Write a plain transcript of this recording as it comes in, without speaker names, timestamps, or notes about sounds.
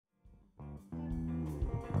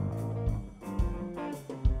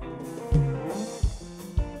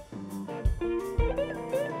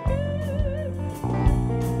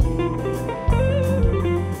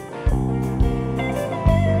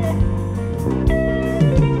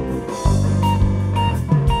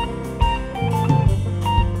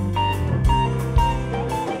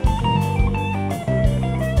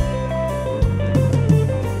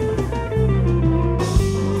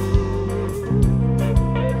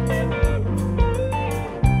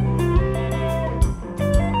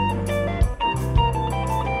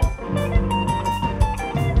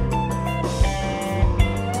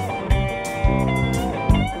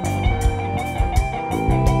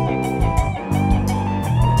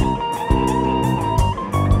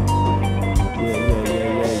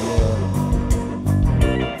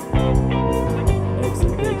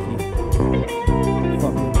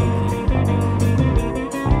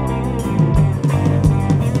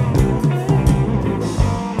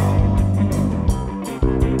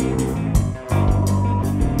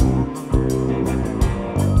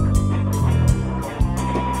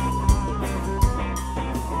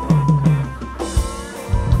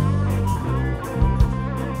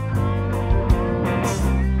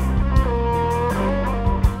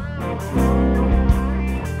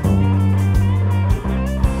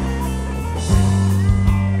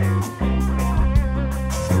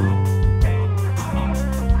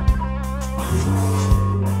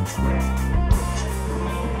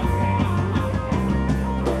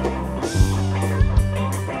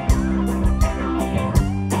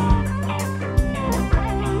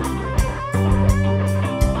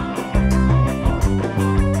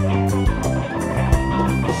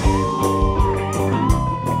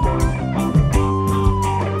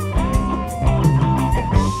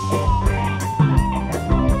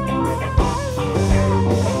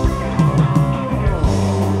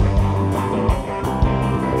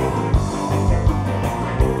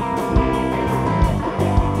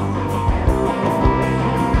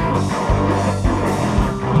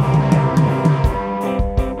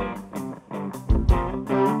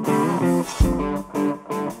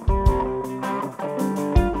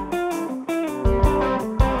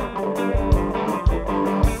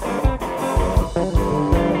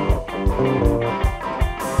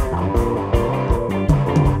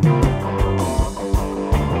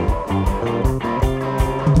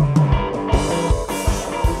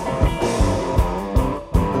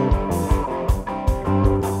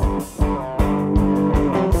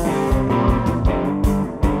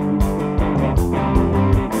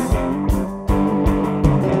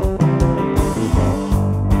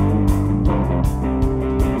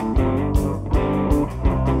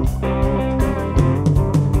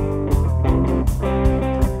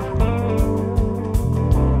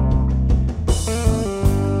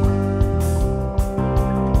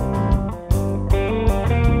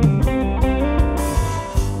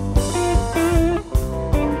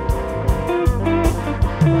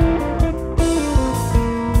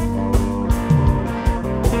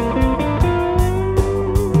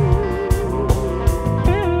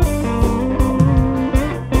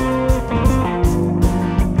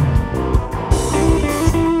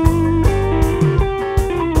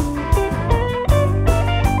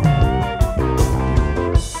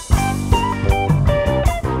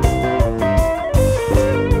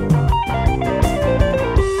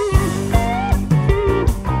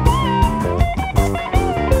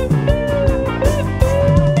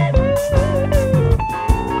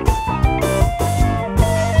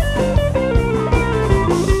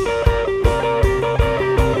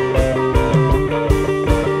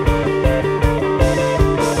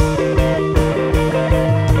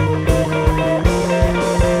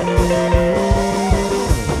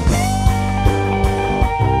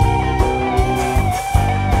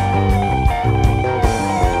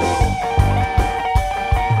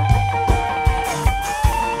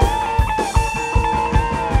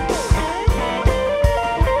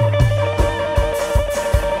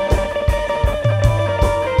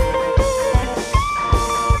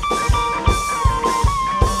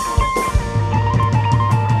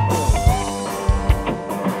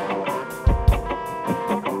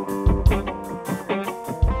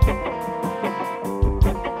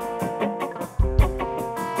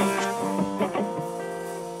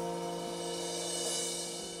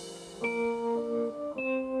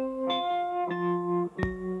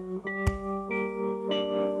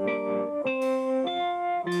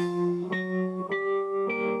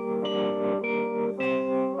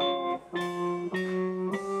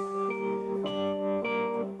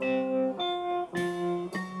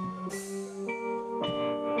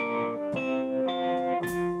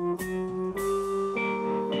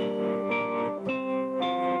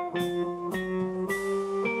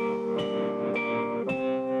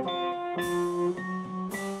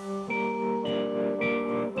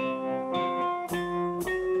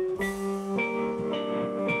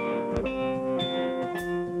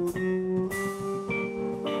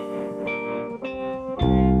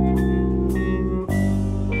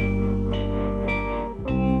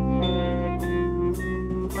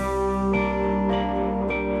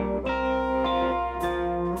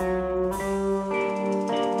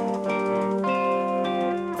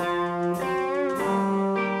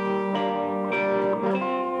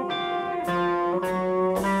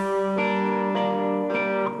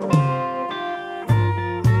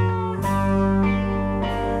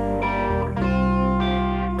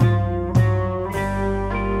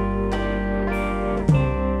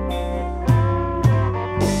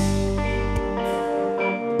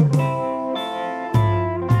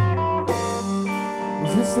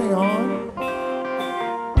Is this thing on?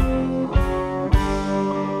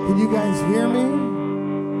 Can you guys hear me?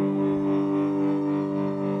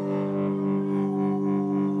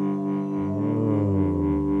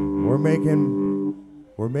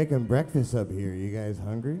 We're making breakfast up here. You guys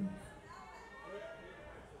hungry?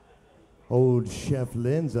 Old Chef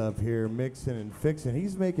Lynn's up here mixing and fixing.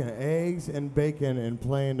 He's making eggs and bacon and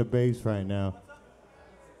playing the bass right now.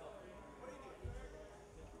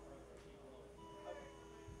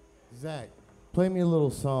 Zach, play me a little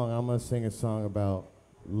song. I'm gonna sing a song about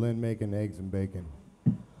Lynn making eggs and bacon.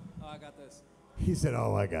 Oh, I got this. He said,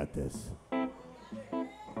 oh, I got this.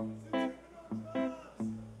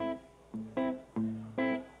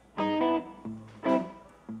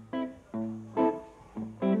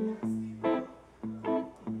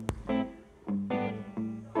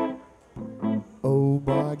 Oh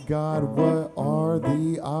my God, what are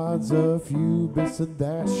the odds of you missing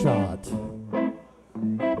that shot?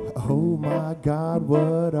 Oh my God,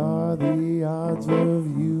 what are the odds of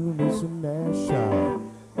you missing that shot?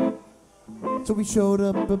 So we showed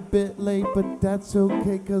up a bit late, but that's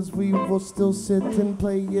okay, cause we will still sit and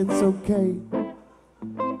play, it's okay.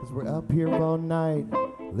 Cause we're up here all night,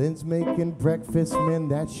 Lynn's making breakfast, man,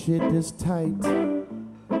 that shit is tight.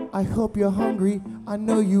 I hope you're hungry, I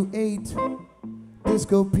know you ate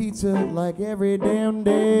disco pizza like every damn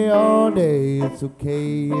day, all day. It's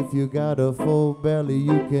okay if you got a full belly,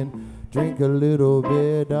 you can drink a little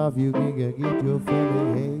bit off, you can get your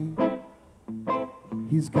filling, hey.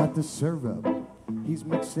 He's got the syrup, he's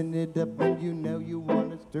mixing it up, and you know you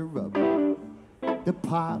wanna stir up the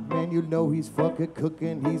pot, man, you know he's fucking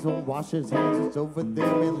cooking, he's gonna wash his hands, it's over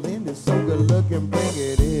there, and Lynn is so good looking, bring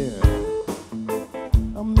it in.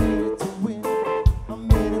 I'm in it to win,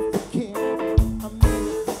 I'm in it for king, I'm in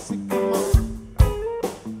it for sycamore.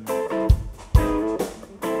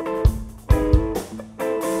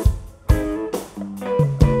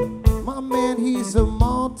 My man, he's a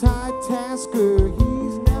multitasker,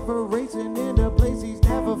 he's never racing into place, he's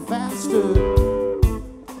never faster.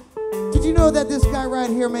 Did you know that this guy right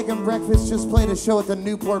here making breakfast just played a show at the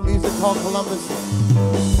Newport Music Hall, Columbus?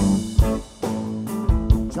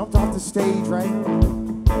 Jumped off the stage, right?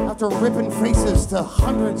 After ripping faces to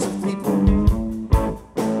hundreds of people.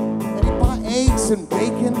 And he bought eggs and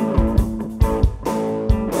bacon.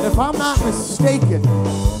 And if I'm not mistaken,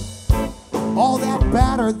 all that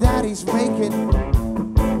batter that he's making,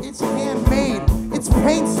 it's handmade, it's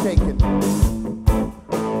painstaking.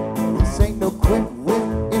 This ain't no quick whip,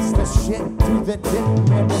 it's the shit to the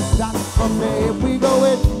dip, and it's not from there. We go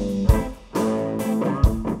in.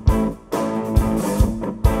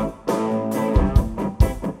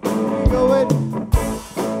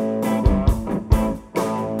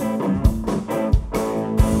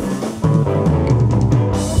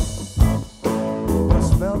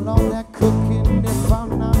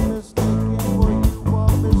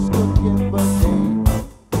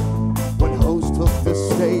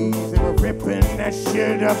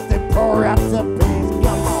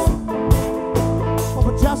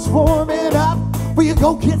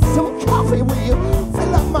 Go get some coffee, will you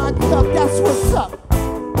fill up my cup, that's what's up.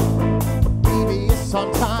 Baby, it's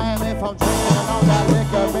on time if I'm drinking all that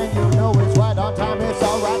liquor, and you know it's right on time, it's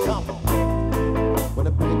alright, come on. When I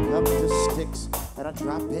pick up the sticks, and I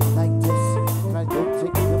drop it like this, and I go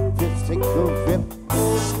take a piss, take a rip,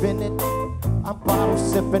 spin it, I'm bottle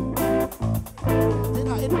sipping. Then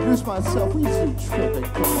I introduce myself, we used to Trippin,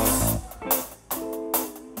 come on.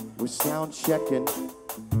 We're sound checking.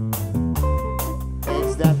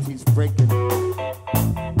 That he's breaking,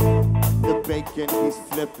 the bacon he's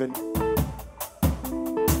flipping.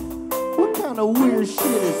 What kind of weird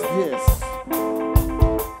shit is this?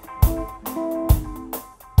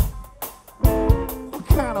 What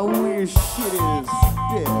kind of weird shit is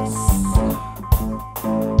this?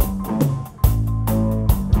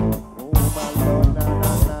 Oh my Lord, na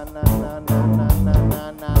na na na na na na na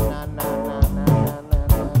na na na.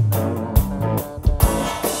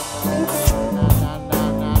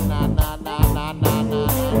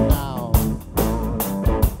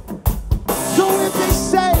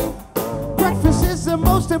 The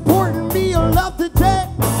most important meal of the day.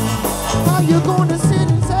 How you gonna sit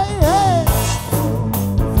and say, hey,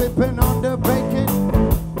 flipping on the bacon?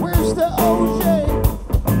 Where's the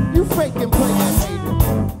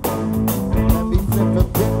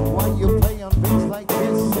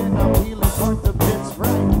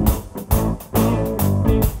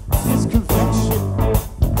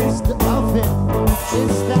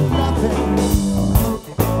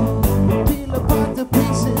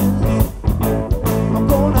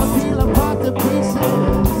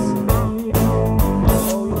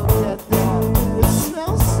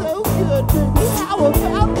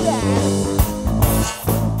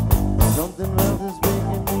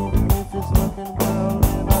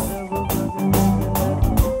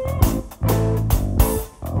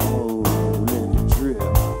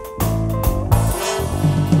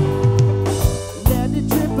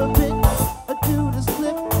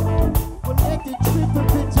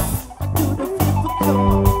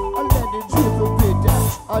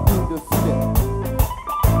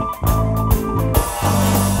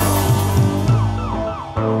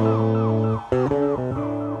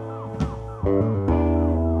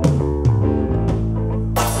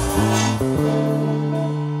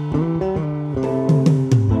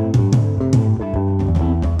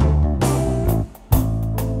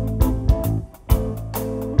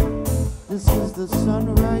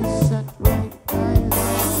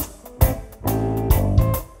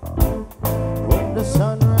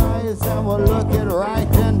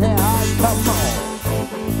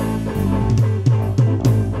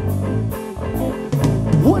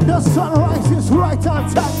time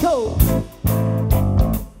taco.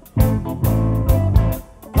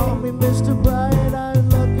 Call me Mr. Bright, I'm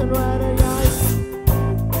looking right at you.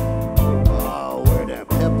 Oh, where that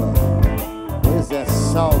pepper? Where's that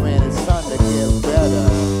salt, man? It's starting to get better.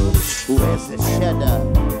 Where's the cheddar?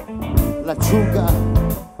 La chuga.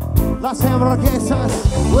 Las hamburguesas.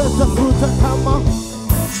 Where's the fruta? Come on.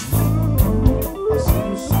 I see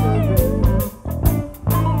you slipping.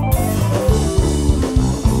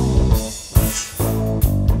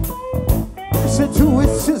 Listen to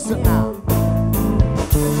its sister now.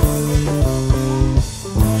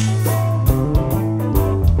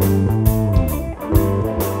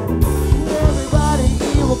 Everybody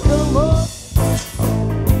evil, come on.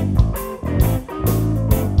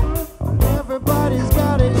 Everybody's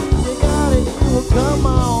got it, you got it, evil, come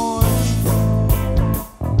on.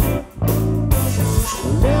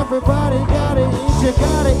 Everybody got it, you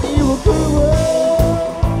got it, evil, come on.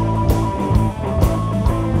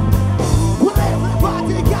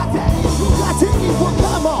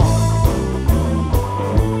 Come on.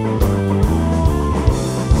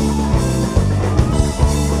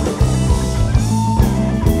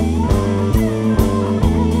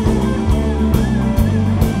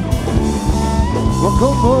 Well, go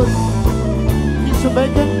for it. Piece of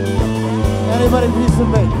bacon? Anybody piece of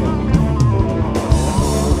bacon?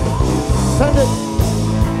 Send it.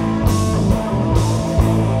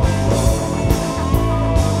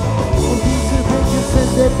 Piece of bacon,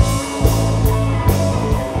 send it.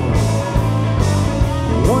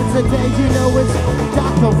 Once a day, you know it's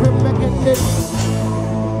Dr. Rimming.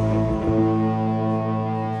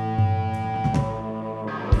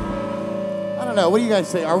 I don't know. What do you guys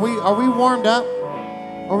say? Are we warmed up?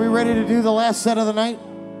 Are we ready to do the last set of the night?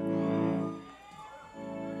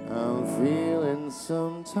 I'm feeling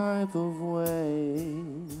some type of way.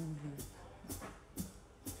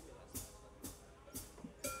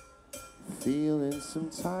 Feeling some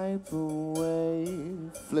type of way.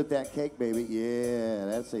 Flip that cake, baby. Yeah,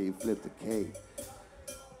 that's how you flip the cake.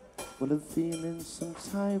 Well, I'm feeling some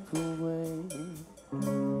type of way. She's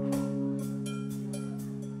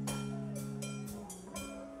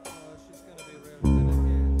gonna be really good at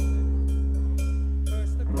dancing.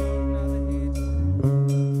 First the queen, now the heat.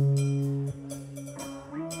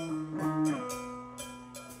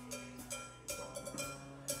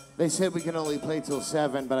 They said we can only play till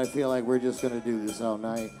 7, but I feel like we're just gonna do this all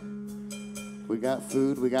night. We got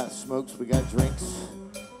food, we got smokes, we got drinks.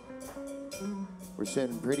 We're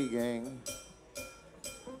sitting pretty, gang.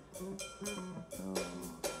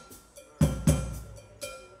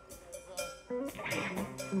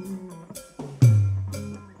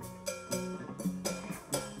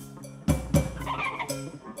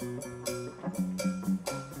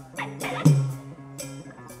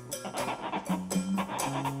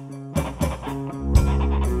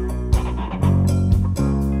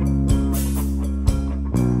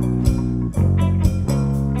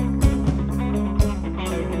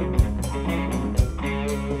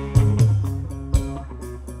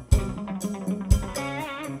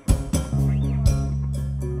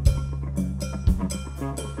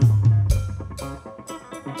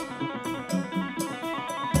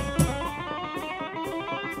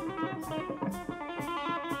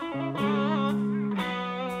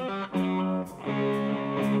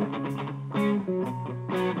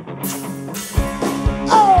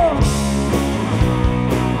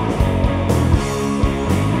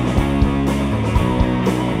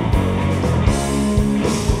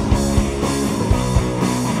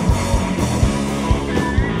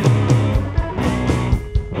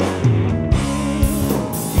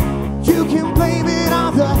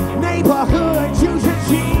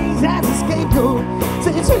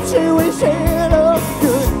 Situation of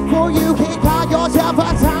good, for you can call yourself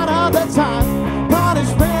a sign of the time.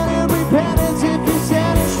 Punishment and repentance if you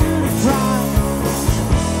stand and shoot a crime.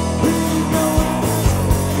 Please don't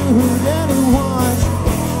hurt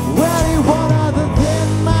anyone other than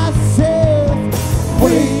myself.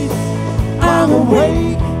 Wait, I'm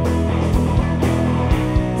awake.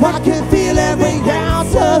 I can feel every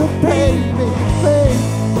ounce of faith, faith,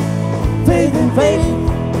 faith and faith.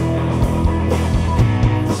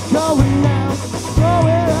 Going now,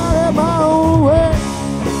 going out of my own way.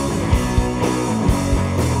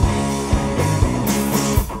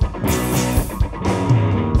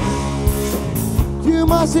 You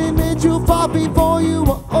must admit you fought before you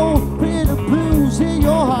were old. With the blues in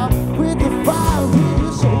your heart, with the fire in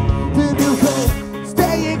your soul. Then you go,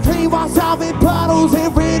 staying clean while solving puddles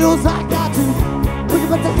and riddles. I got to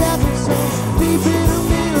bring it together so deep in the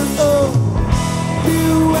middle of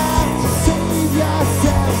you have to save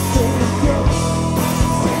yourself.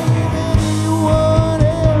 Save anyone.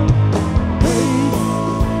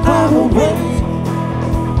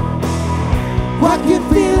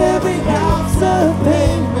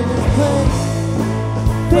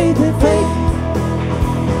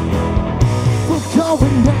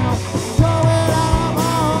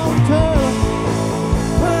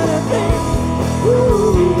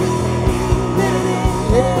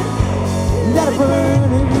 yeah. Let it burn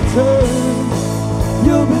in return.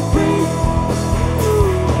 You'll be free.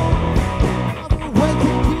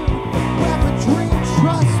 Waking you, have a dream,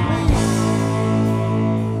 trust me.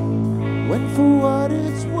 When for what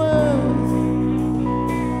it's worth,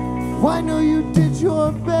 I know you did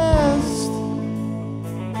your best.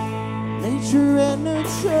 Nature and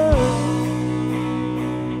nurture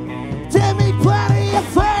did me plenty of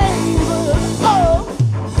favors. Oh,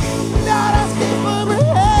 not asking for a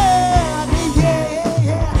hand.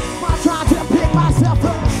 Yeah. I'm trying to pick myself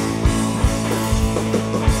up.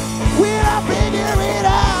 When I figure it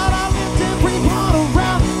out, I lived every one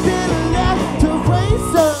around, didn't have to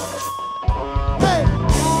race up. Hey.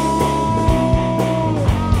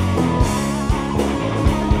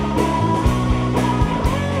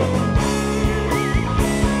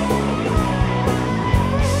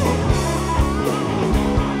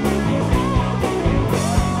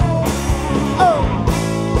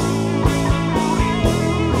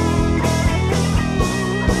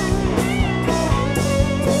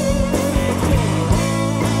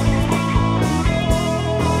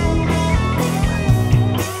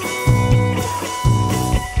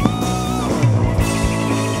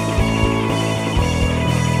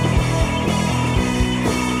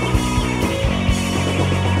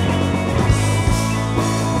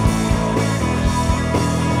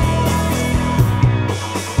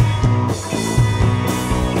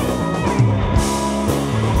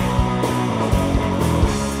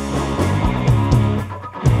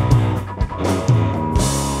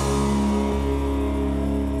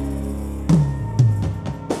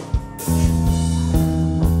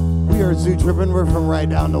 Trippin, we're from right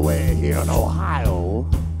down the way here in Ohio.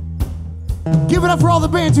 Give it up for all the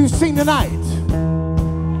bands who've seen tonight.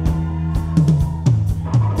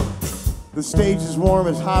 The stage is warm,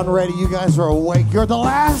 it's hot and ready. You guys are awake. You're the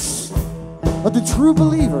last of the true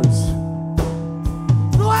believers.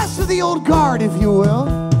 The last of the old guard, if you will.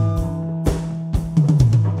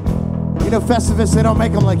 You know, Festivus, they don't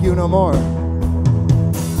make them like you no more.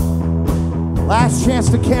 Last chance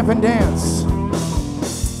to camp and dance.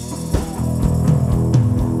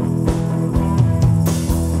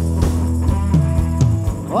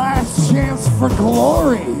 Last chance for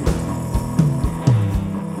glory.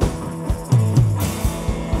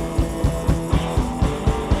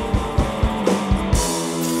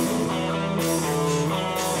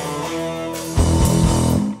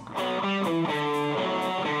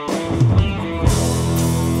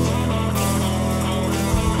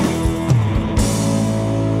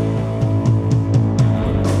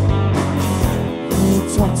 You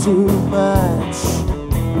talk too much.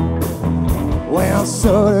 Well,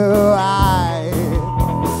 so do I.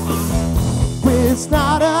 But it's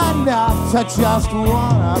not enough to just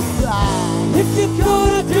wanna fly. If you're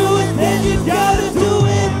gonna do it, then you gotta do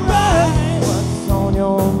it right. What's on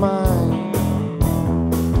your mind?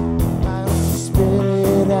 Why don't you spit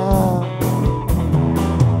it out?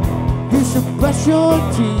 You should brush your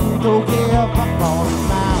teeth, don't give up on the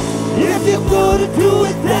mouth. If you're gonna do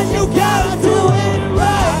it, then you gotta do it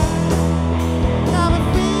right.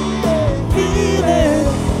 Feeling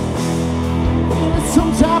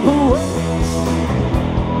some type of way.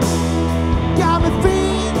 Got me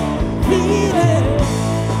feeling.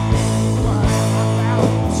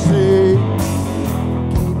 See,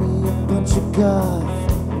 give me a bunch of guff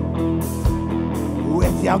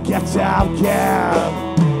with your get-out cab.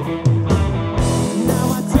 Now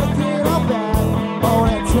I take it all back, on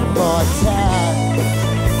a tip for tat.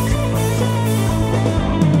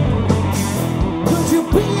 Could you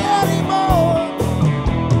be anymore?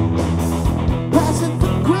 Passing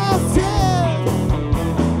for granted.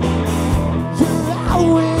 You're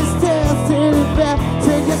always dancing back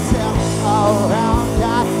to yourself around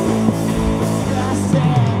that. That's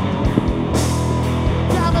it.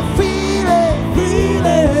 Got me feeling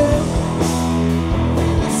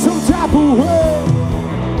some type of way.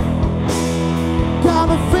 Got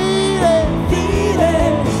me feeling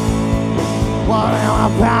what am I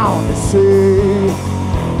bound to see?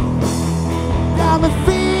 Got me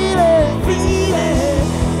feeling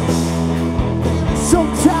some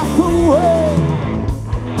type of way.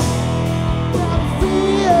 Got me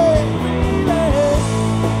feeling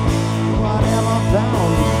what am I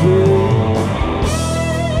bound to see?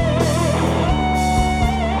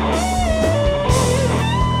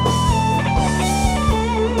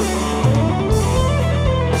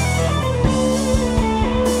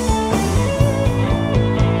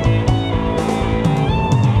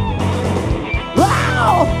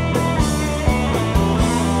 Wow!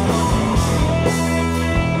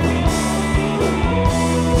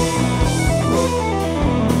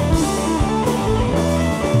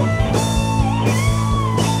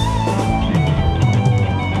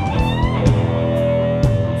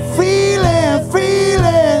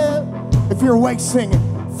 you're awake singing.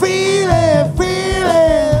 Feel it, feel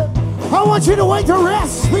it. I want you to wake the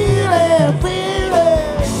rest. Feel it, feel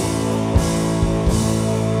it.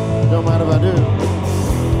 Don't mind if I do.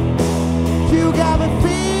 You got me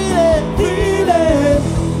feeling, feeling.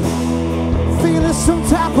 Feeling some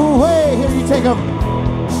type of way. Here, you take 'em.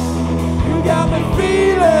 You got me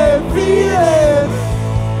feeling, feeling.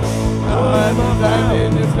 I'm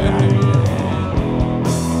standing in pain.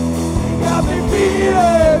 You got me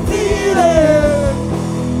feeling, feeling.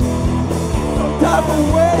 Some type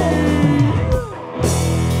of way.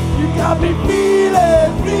 You got me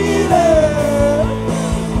feeling, feeling.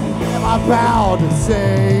 Am I bound to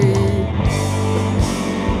say?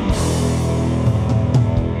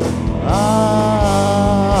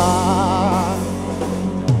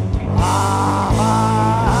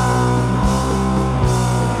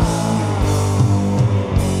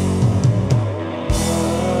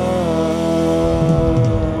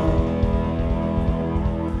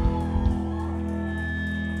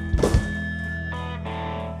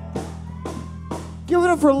 Give it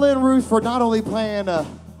up for Lynn Ruth for not only playing a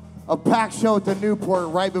packed show at the Newport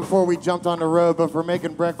right before we jumped on the road, but for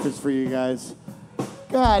making breakfast for you guys.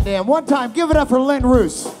 God damn, one time, give it up for Lynn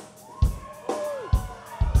Roos.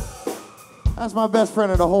 That's my best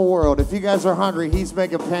friend in the whole world. If you guys are hungry, he's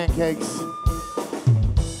making pancakes.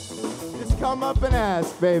 Just come up and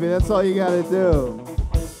ask, baby. That's all you gotta do.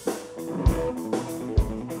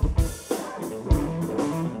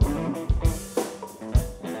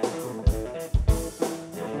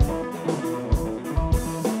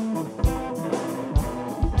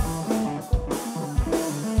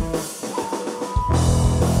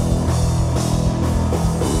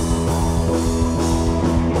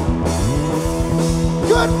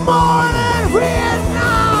 Good morning,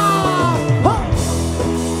 Vietnam! Huh.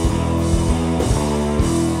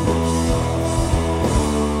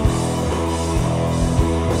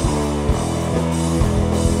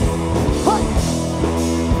 Hey.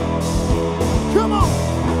 Come on!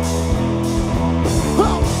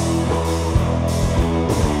 Huh.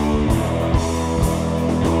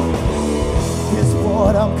 This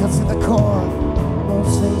boredom cuts to the core.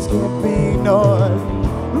 Most things can't be ignored.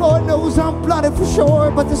 Lord knows I'm blooded for sure,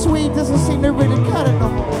 but the sweet doesn't seem to really cut it no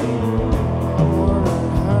more. I wonder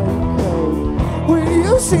how you know when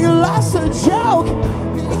you see life's a joke.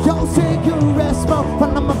 You go take a rest, smoke,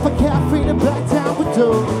 but I'm up for caffeine and back down with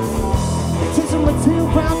dope. Chasing my tail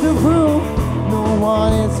round the room, no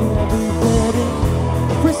one is everybody.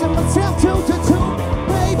 Pressing myself two to two,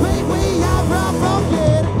 baby, we are not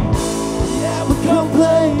forgetting. Yeah, we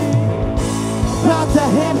complain about the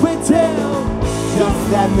hand we tell. Just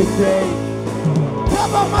let me think. How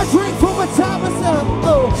about my drink for my time myself?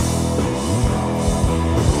 Oh.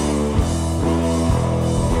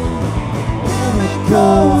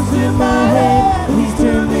 Chemicals in my head, please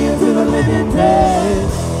turn me into the living dead.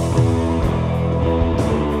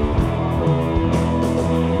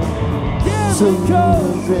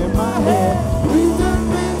 Chemicals in my head, please turn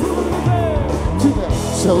me into the living dead.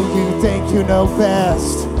 So you think you know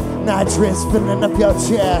best? Nitrous filling up your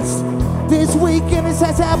chest. This weekend is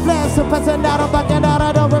as I blast. I'm passing out, I'm backing out,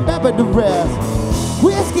 I don't remember the rest.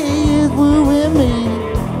 Whiskey is wooing me.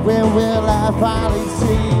 When will I finally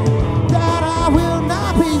see that I will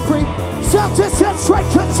not be free? Something set straight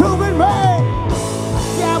consuming me.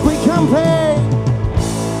 Yeah, we complain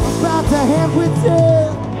about the hand with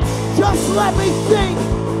death. Just let me think.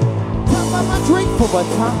 Tell me my drink for my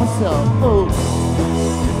time myself. Oh.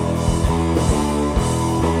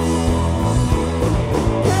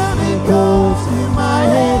 Goes in my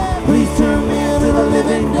head, please turn me into the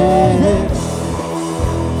living dead.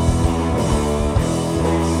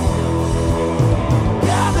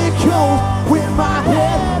 Chemicals in my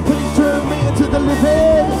head, please turn me into the living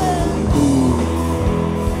dead.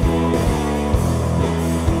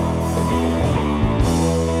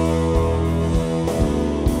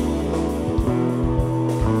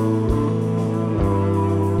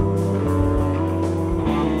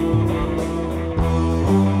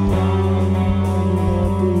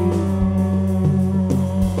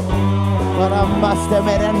 But I must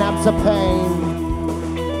admit an ounce of pain.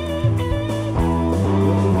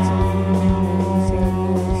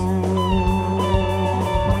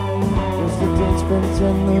 Just the day spent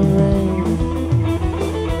in the rain.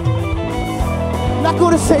 Not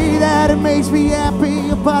gonna say that it makes me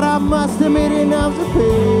happy, but I must admit an ounce of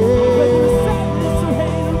pain.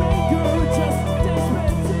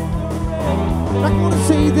 Not gonna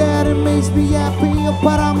say that it makes me happy,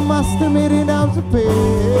 but I must admit it, I'm a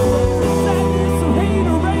pain.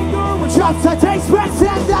 Just a taste, spent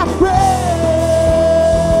in the rain.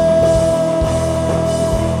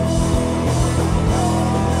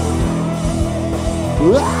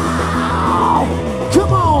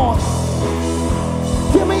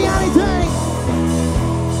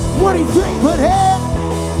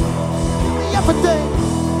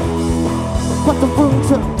 the room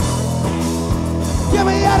to give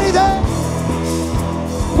me anything.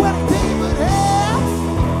 What a day but hell.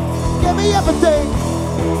 Give me everything.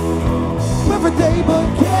 Everything but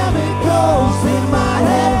chemicals in my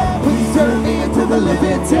head. Please turn me into the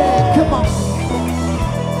living dead. Come on.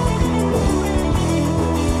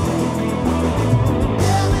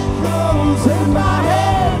 Chemicals in my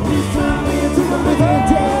head. Please turn me into the living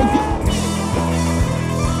dead.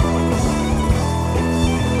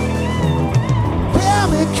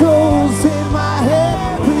 Chemicals in my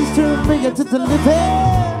head. Please turn me into the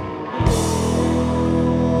living.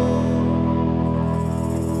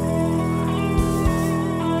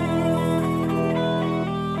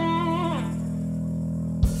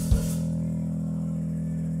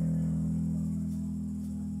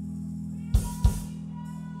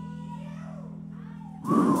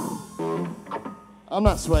 I'm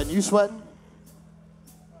not sweating. You sweating?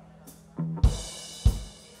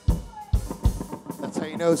 That's how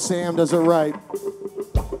you know Sam does it right.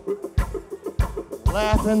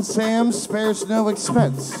 Laughing Sam spares no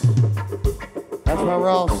expense. That's why we're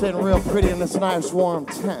all sitting real pretty in this nice warm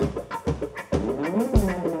tent.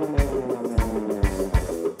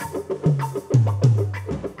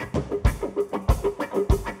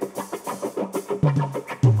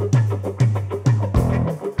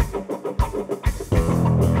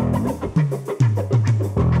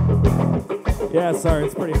 Yeah, sorry,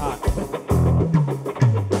 it's pretty hot.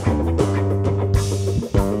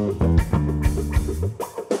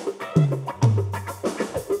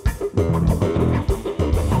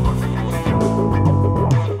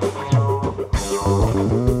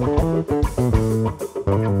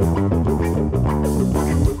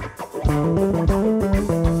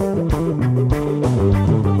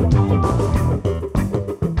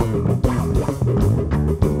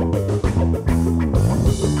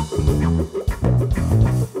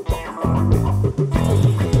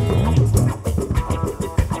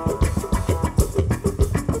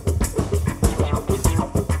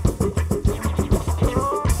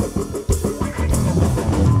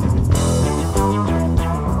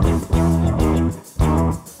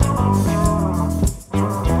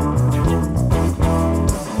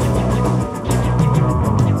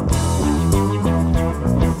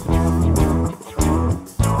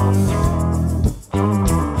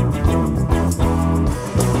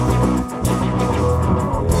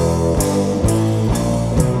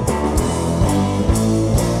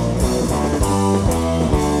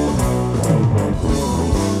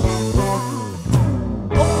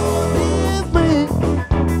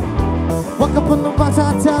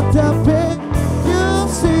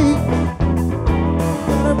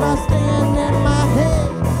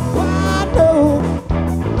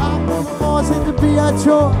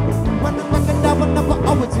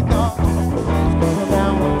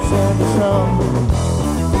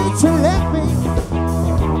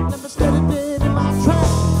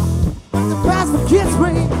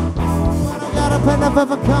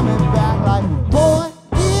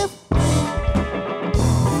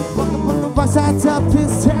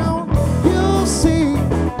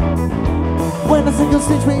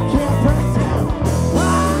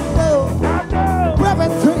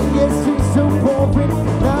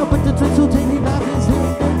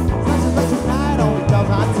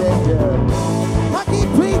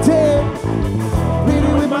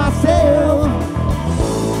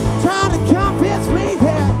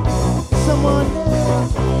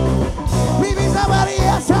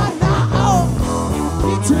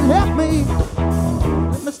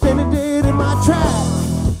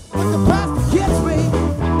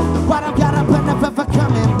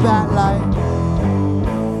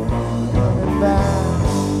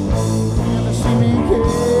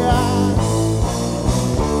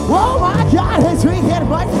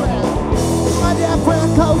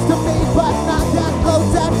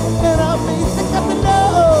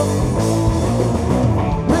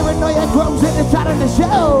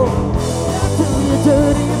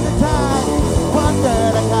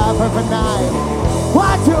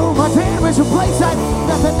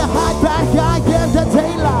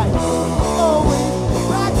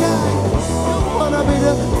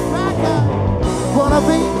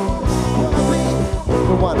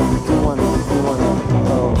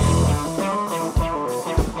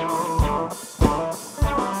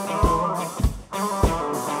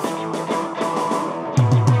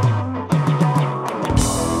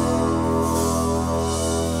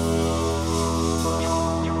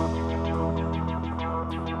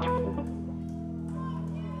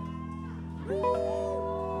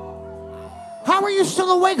 How are you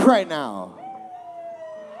still awake right now?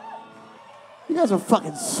 You guys are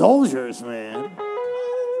fucking soldiers, man.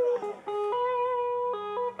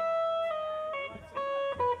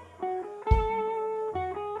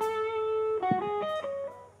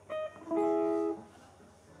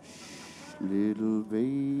 little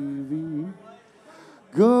baby.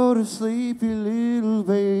 Go to sleep, you little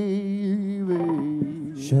baby.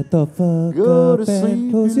 Shut the fuck Go up to sleep,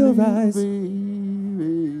 and close you your little eyes. baby.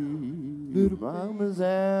 Little mama's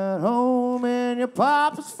at home and your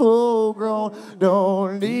papa's full grown.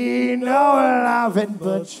 Don't need no loving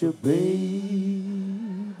but your baby.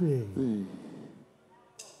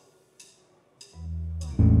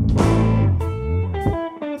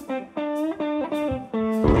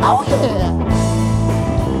 Oh yeah!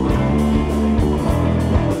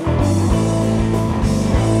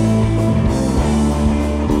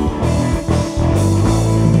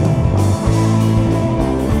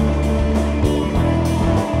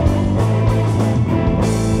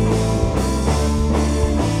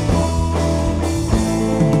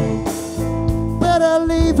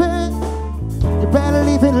 Better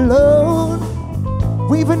leave it alone.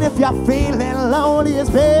 Even if you're feeling lonely, it's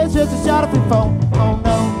best just to shut up your phone. Oh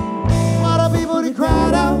no, all the people that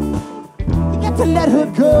cried out, you got to let her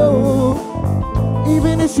go.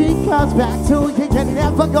 Even if she comes back to you, you're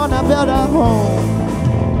never gonna build a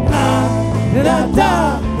home. Da da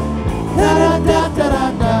da da da da da da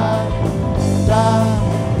da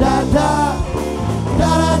da da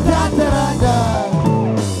da da da da.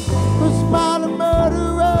 Who's smiling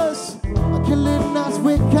murderers? Killing us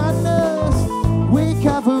with kindness. We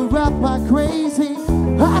cover up our crazy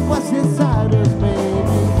heart what's inside us,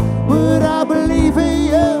 baby. But I believe in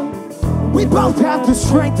you. We both have the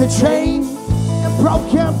strength to change. And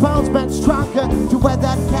broken bones been stronger to weather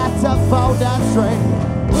that catapult that strength.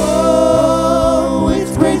 Oh,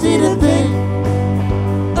 it's crazy to think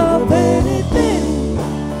Of anything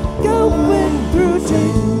going through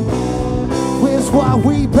change. Here's what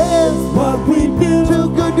we build. What we build. Too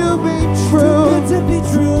good to be Too true. good to be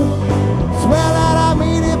true. Swear that I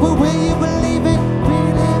mean it, but will you believe it?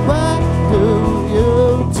 Feel it, but do you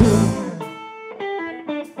too?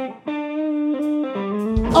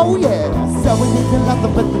 Oh yeah, so we need to love the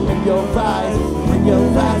rhythm in your eyes. In your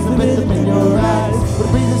eyes, the rhythm in your eyes. But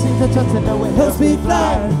the reason seems to trust to know it helps me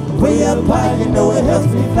fly. Way up high, you know it helps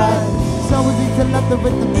me fly. So we need to love the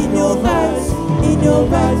rhythm in your eyes. In your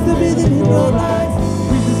eyes, the rhythm in your eyes.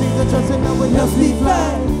 Reason seems to trust to know it helps me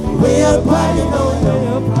fly. Way up high, you know it helps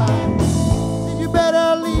me fly. You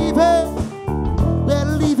better leave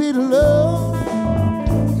it alone.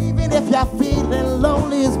 Even if you're feeling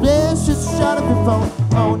lonely, it's best just shut up your phone.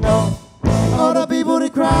 Oh no, all the people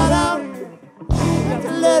that cried out, you have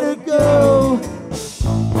to let her go.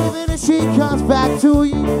 Even if she comes back to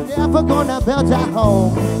you, you're never gonna build your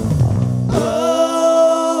home.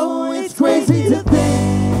 Oh, it's crazy to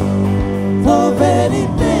think of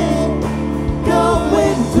anything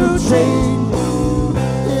going through change.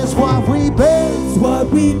 It's what we build. It's what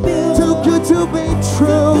we build. Too good to be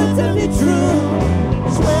true. Too good to be true.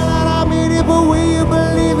 Swear that I mean it, but will you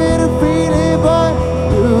believe it and feel it, but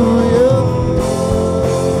do you?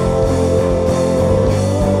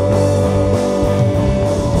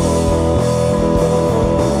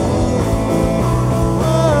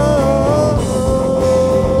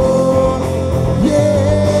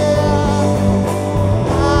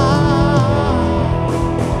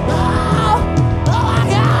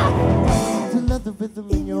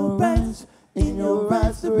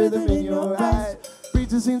 The rhythm in your eyes.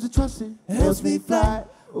 Breathe seems to trust it. Helps me fly.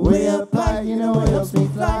 Way up high, you know it helps me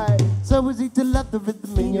fly. So easy to love the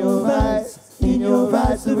rhythm in your eyes. In your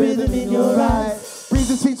eyes, the rhythm in your eyes. Breathe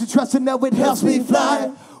seems to trust it, know it helps me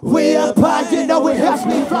fly. Way up high, you know it helps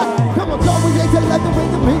me fly. Come on, go, we need to love the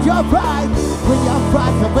rhythm in your eyes. When you're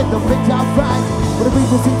right, the rhythm in your eyes. But the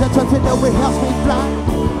reason seems to trust it, know it helps me fly.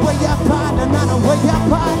 Way up high, no, no, no, way up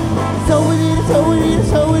high. So we need it, so we need it,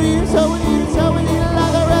 so we need it, so we need it, so we need it.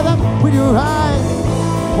 With your eyes,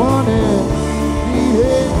 want it, need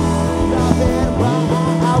it, nothing wrong.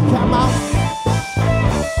 I'll come out.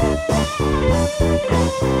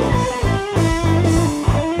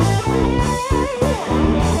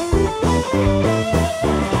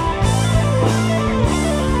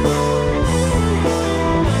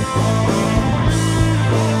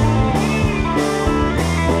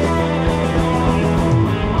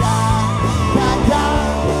 Da da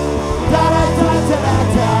da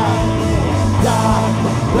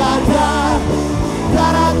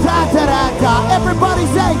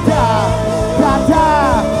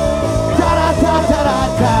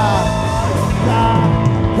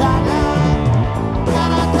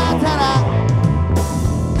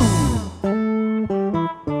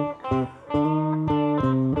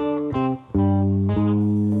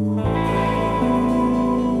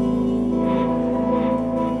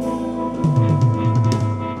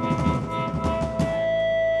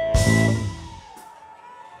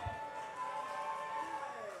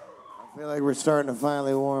feel like we're starting to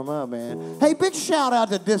finally warm up, man. Hey, big shout out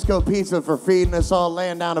to Disco Pizza for feeding us all,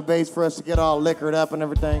 laying down a base for us to get all liquored up and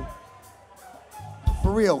everything.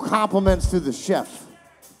 For real, compliments to the chef.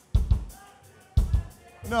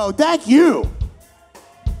 No, thank you.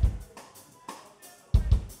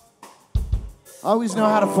 I always know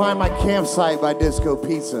how to find my campsite by Disco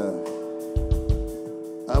Pizza.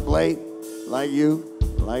 Up late, like you,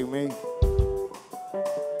 like me.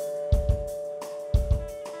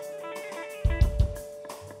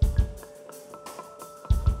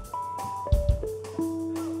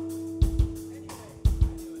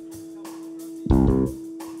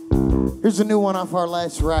 Here's a new one off our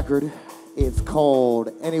last record. It's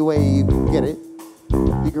called Any Way You Can Get It.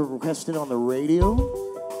 You can request it on the radio,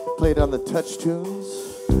 play it on the Touch Tunes,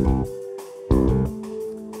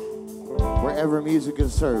 wherever music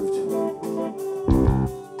is served.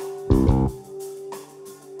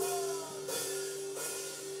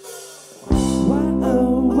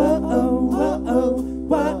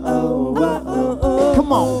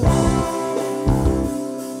 Come on.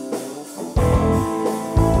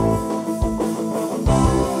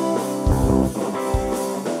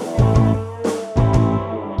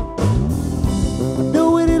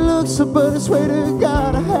 But I swear to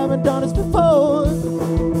God, I haven't done this before.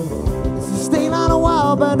 It's a stain on a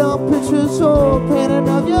wall, but don't picture so painted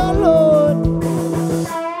of your Lord.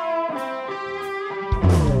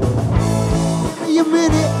 Give me a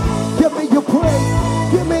minute, give me your break,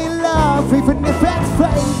 give me love, even if it's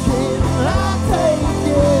faking. I'll take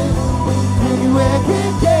it, anywhere I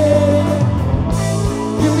can get it.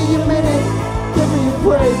 Give me a minute, give me a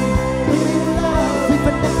break, give me love,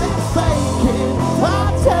 even if it's faking.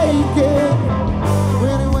 I'll take it,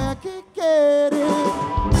 anywhere I can get it.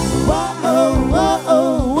 Whoa, oh, whoa,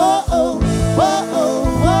 oh, whoa, oh, whoa,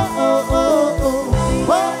 oh, whoa, oh, oh, oh,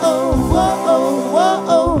 whoa, oh, whoa, oh, whoa,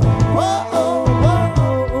 oh, whoa, oh,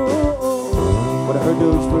 whoa, oh. When I heard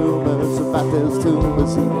those rumors about those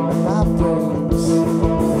tumors eating my brains,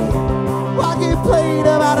 I get played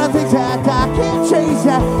about the things that I can't change,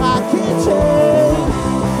 that I can't change.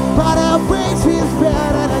 But our brains is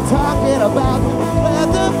better than talking about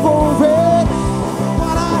weather for it.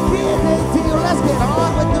 But I hear this deal, let's get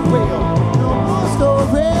on with the real. No more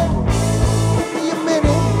story. Give me a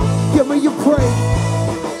minute, give me a break.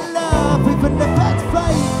 Give me love, even if it's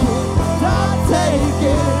flaking. I'll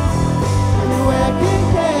take it, anywhere I can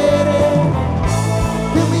get it.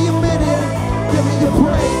 Give me a minute, give me a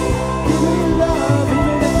break. Give me love,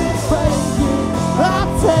 even if it's flaking.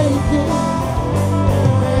 I'll take it.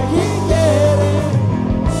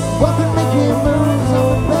 I've been making moves on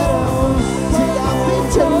the better moves. See, I've been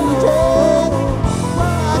changing. I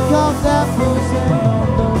got that moves and all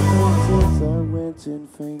those moves since I went and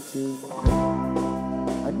fainted.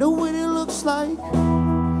 I know what it looks like,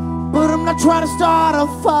 but I'm not trying to start a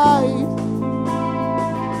fight.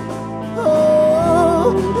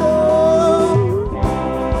 Oh, no.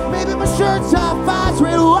 Maybe my shirt's off, eyes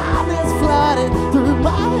red wine is flooding through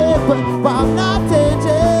my head, but I'm not dead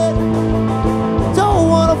yet. Don't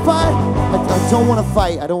wanna fight. I don't wanna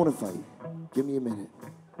fight. I don't wanna fight. Give me a minute.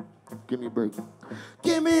 Give me a break.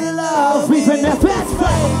 Give me love, even if it's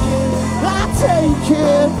faking. I'll take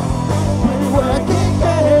it, anywhere I can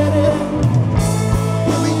get it.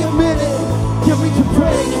 Give me a minute, give me a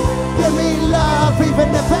break. Give me love,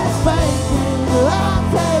 even if it's faking. I'll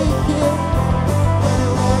take it,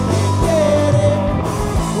 anywhere I can get it.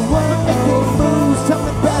 When I'm making moves, tell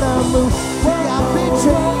me better moves. See, I've been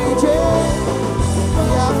changing.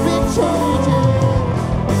 I've been changing.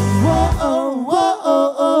 Whoa, oh, whoa,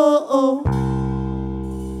 oh, oh, oh.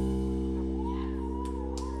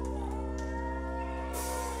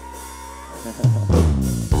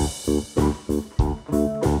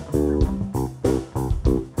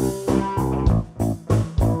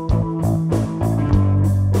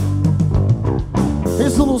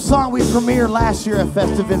 Here's a little song we premiered last year at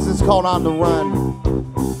Festivus. It's called On the Run.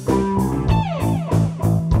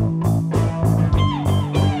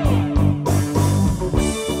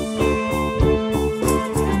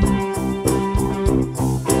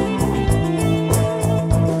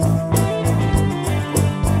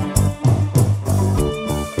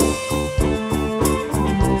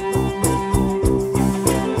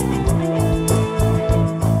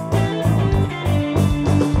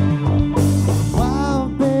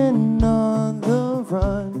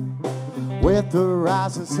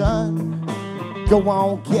 Sun. Go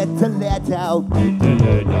on, get to let out.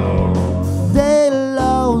 They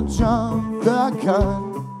low jump the gun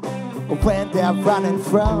when they're running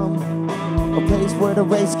from a place where the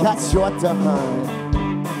race got short to hunt.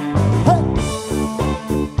 Hey!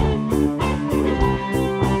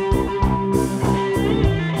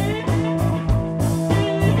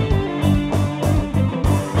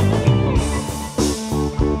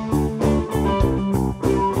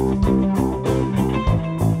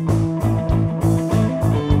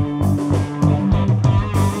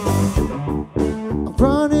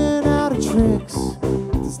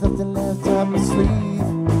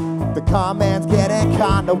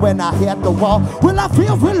 kinda when I hit the wall. Will I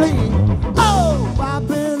feel relief? Oh, I've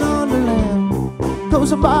been on the land,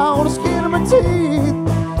 closing my own skin of my teeth.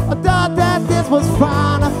 I thought that this was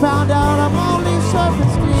fine. I found out I'm only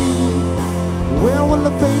surface deep. When will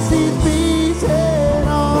I face these beats head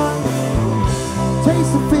on?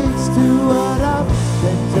 Taste the fix to what I've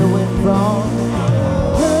been doing wrong.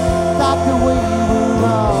 Like the way we're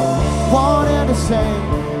all wanting to say.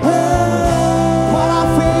 What I'm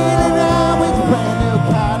feeling now is a brand new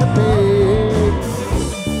kind of beat.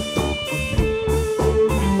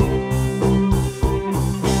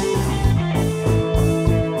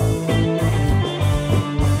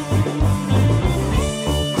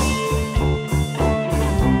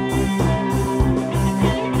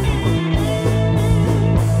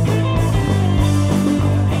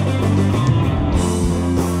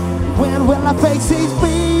 When will I face these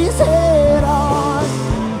beats head on?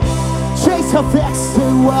 Chase a fix to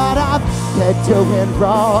what I've been doing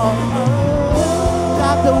wrong.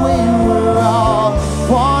 Not the way we're all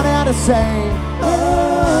wanting to say.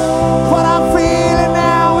 What I'm feeling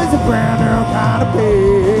now is a brand new kind of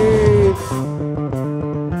beat.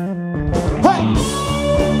 Hey!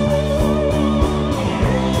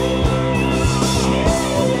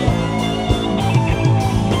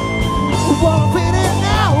 What I'm feeling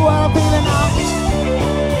now, what I'm feeling now.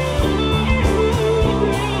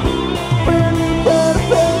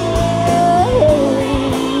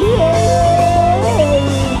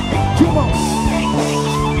 Come on.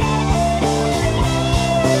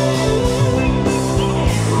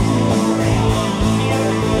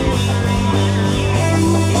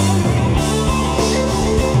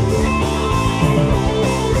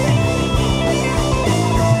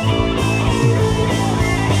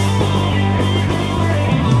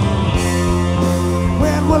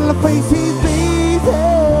 When will I face these beats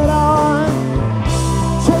head on?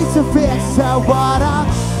 Chase a fix at what I've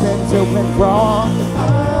been doing wrong.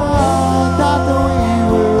 Not the way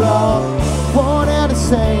we're all wanting to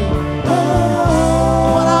say.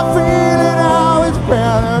 What I'm feeling now is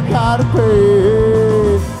brand new kind of beat.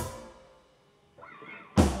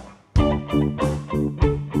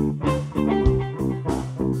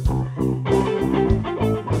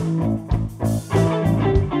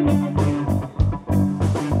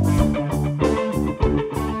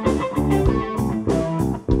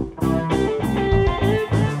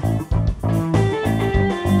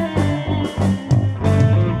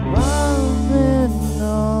 I've been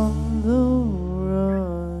on the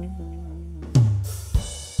run.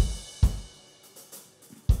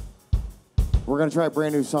 We're gonna try a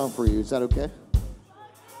brand new song for you. Is that okay?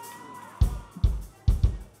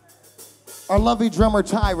 Our lovely drummer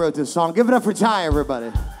Ty wrote this song. Give it up for Ty,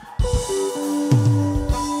 everybody.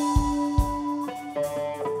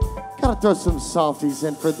 Gotta throw some softies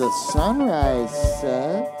in for the sunrise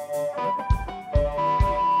set.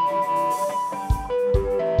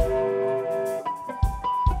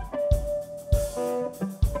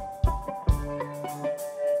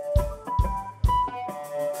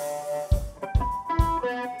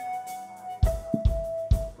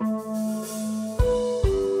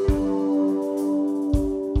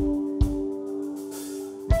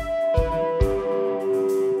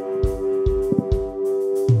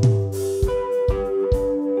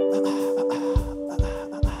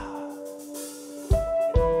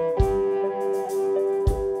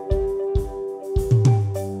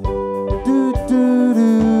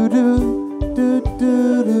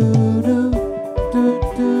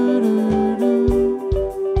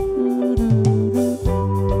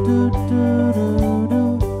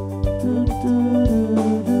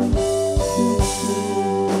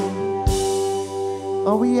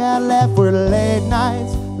 All we had left were late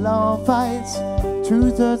nights, long fights,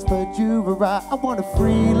 2/3 but you were right. I wanted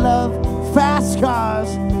free love, fast cars,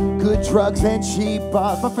 good drugs and cheap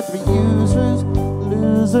bars. But for the users,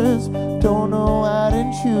 losers, don't know how to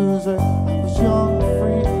choose her. I was young,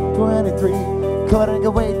 free, 23,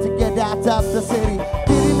 couldn't wait to get out of the city.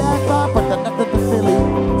 Diddy last bar, but nothing to Philly.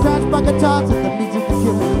 Trash my guitars and the music to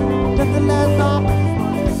kill me. Nothing last bar,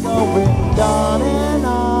 going on and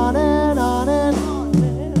on and on and on.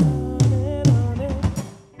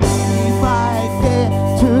 If I get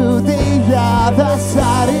to the other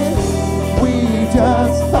side, we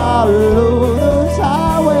just follow those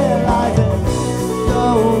highway lines and go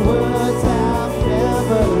words I've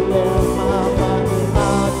never left my mind.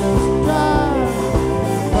 I'll just drive,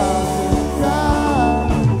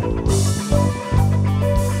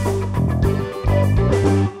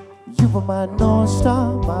 You were my North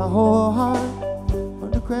Star, my whole heart. From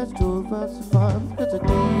the crash tour across the farm. Cause the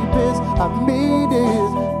deepest I mean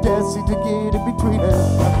is dancing to get in between us.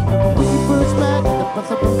 I remember when we first met at the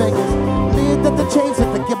bus up in Vegas. Lived at the chains that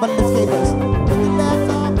the Gibberless gave us. And the last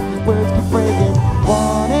time these words keep breaking.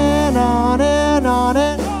 On and on and on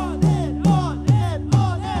and on and on and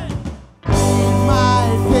on and we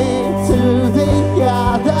might get to the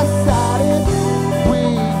other side if we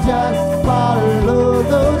just follow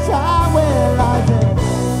those highway lines and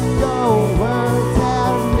your words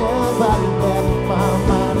have never left my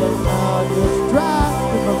mind and I'll just drive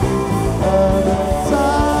to the other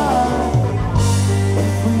side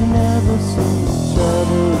if we never see each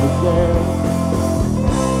other again.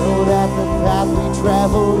 Know that the path we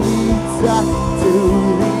travel leads us to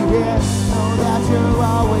the end. Know that you're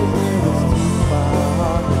always nearest to my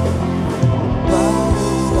heart.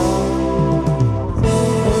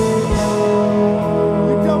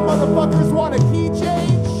 You dumb motherfuckers want a key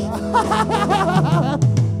change?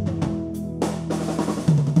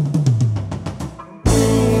 We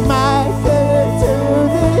might get to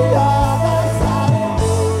the other side.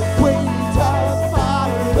 We just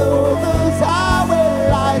follow those highway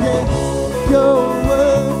lines. Your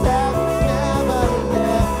words have never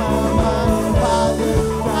left my mind by this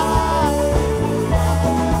time.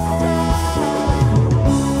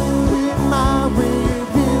 In my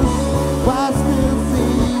review, I still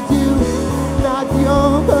see you, not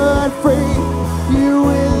young but free. You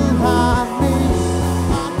will haunt me.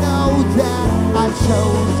 I know that I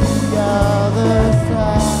chose the other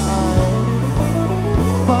side.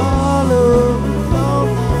 Follow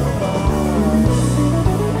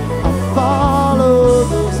I follow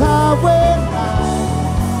those highway lines.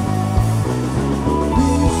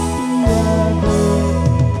 Reach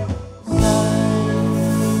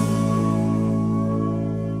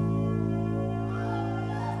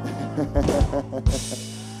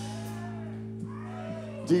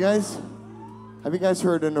the other side. Have you guys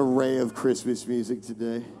heard an array of Christmas music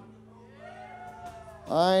today?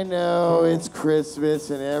 I know it's Christmas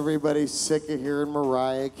and everybody's sick of hearing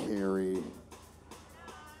Mariah Carey.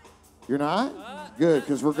 You're not? Good,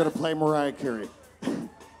 because we're going to play Mariah Carey.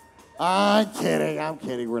 I'm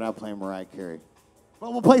kidding. We're not playing Mariah Carey.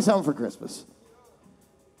 Well, we'll play something for Christmas.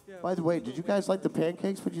 By the way, did you guys like the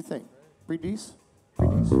pancakes? What'd you think? Pretty decent?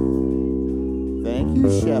 Thank you,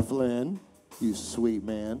 Chef Lynn. You sweet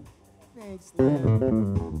man. Thanks,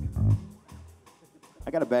 Lynn.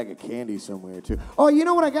 I got a bag of candy somewhere, too. Oh, you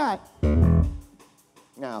know what I got?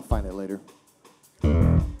 Nah, I'll find it later.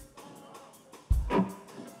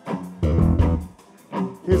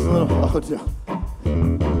 Here's a little, oh, no.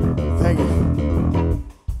 Thank you.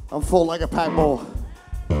 I'm full like a pack bowl.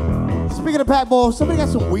 Speaking of pack bowl, somebody got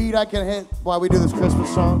some weed I can hit while we do this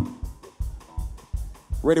Christmas song?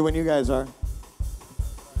 Ready when you guys are.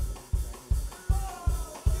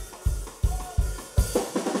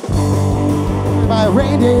 My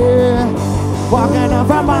reindeer walking up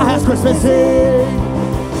from my house Christmas Eve.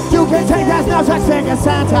 You can take that's no such thing as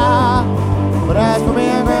Santa, but as for me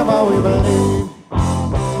and Grandma, we believe.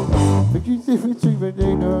 But you see me treatment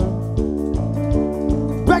dinner.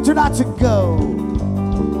 Begged her not to go,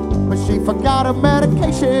 but she forgot her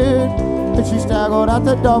medication, and she staggered out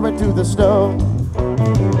the door into the snow.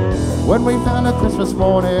 When we found her Christmas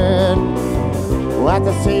morning, at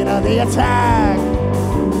the scene of the attack,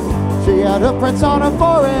 she had a prints on her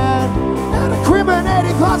forehead and a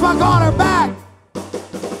incriminating claws mark on her back.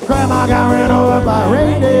 Grandma got ran over by a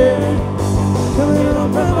reindeer. Coming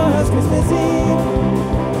on Grandma's Christmas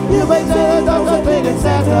Eve. You may say there's no such thing as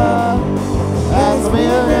Santa. As for me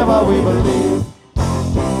and Grandma, we believe.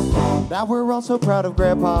 Now we're all so proud of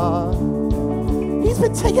Grandpa. He's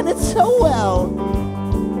been taking it so well.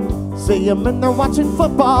 See him in there watching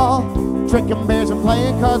football, drinking beers and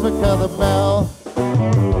playing cards with Cousin Mel.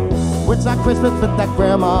 It's not Christmas with that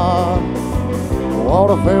grandma. All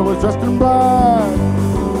the family was dressed in black,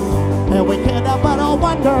 and we can't help but all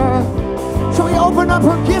wonder, should we open up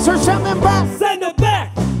her gifts or send them back? Send it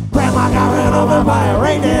back! Grandma got ran over by a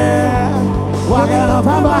reindeer, walking up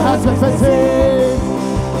from my husband's face.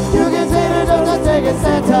 You can say there's no such thing as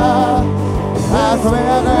Santa. As for me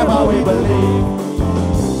and Grandma, we believe.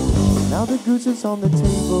 Now the goose is on the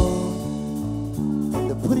table, and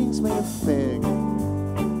the pudding's made of fig.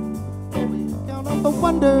 I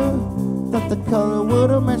wonder that the color would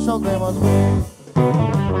have matched all Grandma's wig.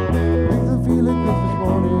 Brings a feeling Christmas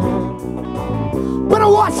morning. Better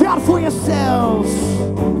watch out for yourselves.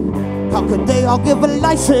 How could they all give a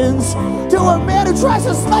license to a man who tries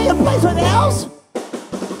to slay and plays with elves?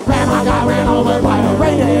 Grandma got ran over by a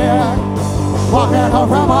reindeer, walking home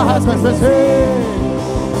from her husband's Christmas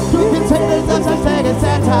Eve. You can say there's no such thing as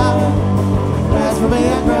Santa. As for me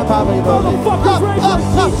and Grandpa, we believe.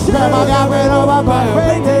 Motherfuckers, Grandma got rid of my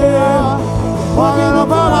reindeer, walking on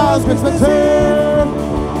Grandma's Christmas tree.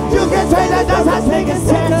 You can take that dust, I take it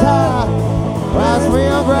Santa. As for me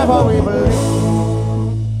and Grandpa, we believe.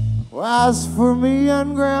 As for me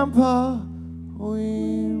and Grandpa, we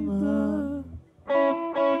believe.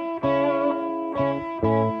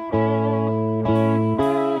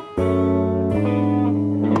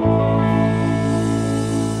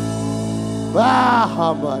 Ah,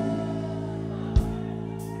 humbug.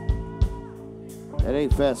 That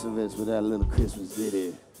ain't Festivus with that little Christmas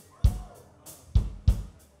ditty.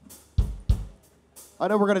 I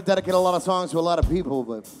know we're going to dedicate a lot of songs to a lot of people,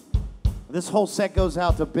 but this whole set goes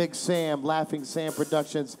out to Big Sam, Laughing Sam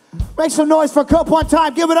Productions. Make some noise for Cope one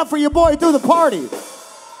time. Give it up for your boy through the party.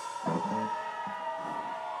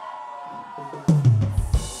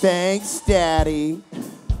 Thanks, Daddy.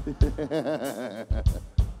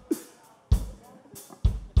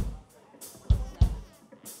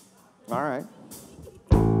 All right.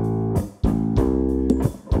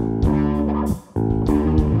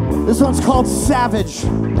 This one's called Savage.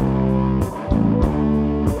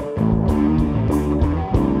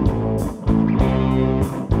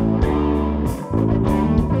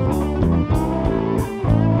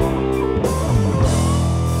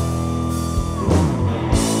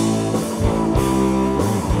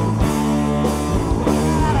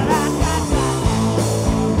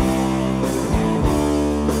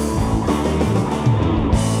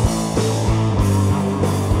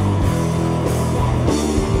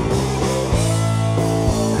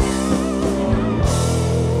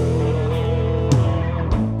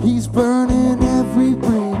 Burning every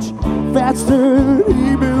bridge faster than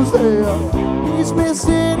he moves there. He's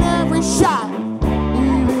missing every shot,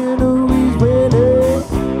 even though he's winning.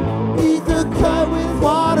 Eat the cut with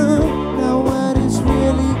water, now what is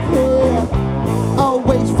really clear.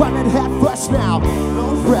 Always running half rush now,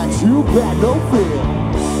 no threats, you got no fear.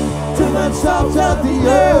 Too much salt of the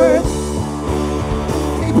earth,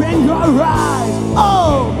 deep in your eyes.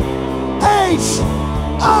 O-H-I-O.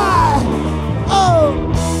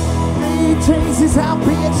 He chases out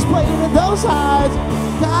be explained in those eyes.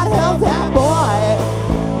 God help that boy.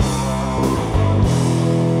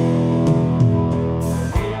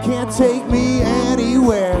 Can't take me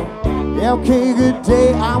anywhere. Okay, good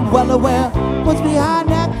day, I'm well aware. What's behind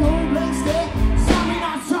that cold glass there? Sorry,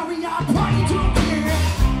 not sorry, I'm party to care.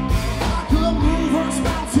 I could move her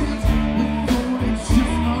mountains with gold and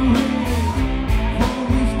shift my ring.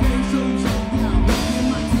 Always been so checked out, making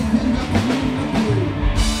my tip end up in the blue.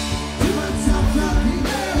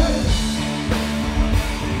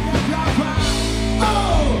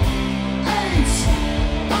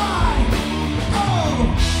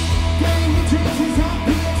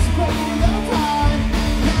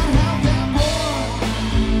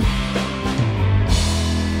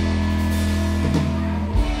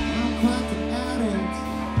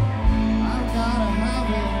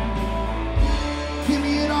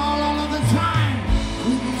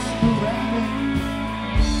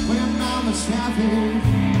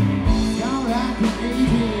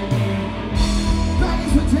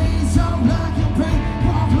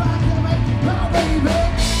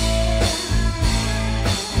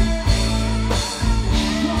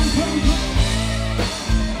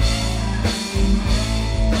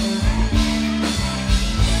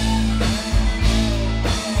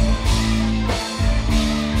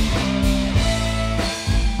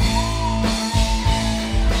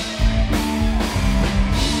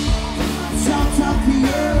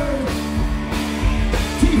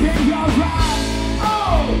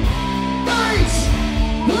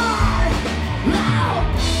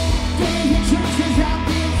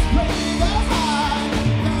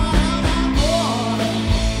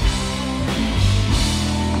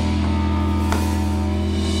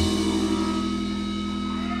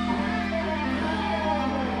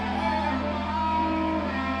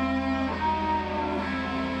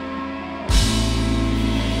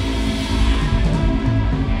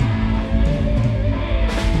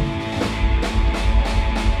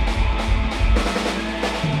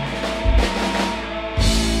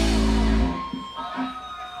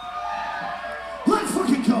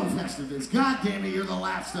 God damn it, you're the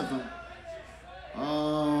last of them.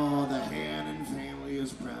 Oh, the Hannon family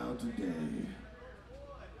is proud today.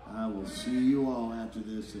 I will see you all after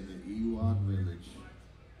this in the Ewok village.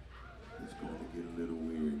 It's going to get a little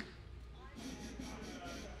weird.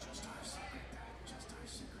 Just our secret, Dad. Just our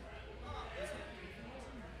secret.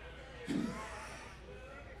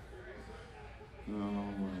 Oh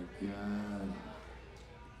my God.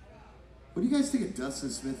 What do you guys think of Dustin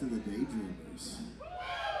Smith and the Daydreamers?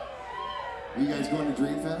 Are you guys going to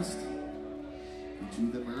Dreamfest? Get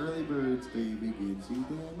you them early birds, baby. Get you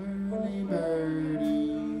them early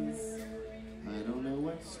birdies. I don't know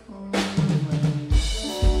what's on the way.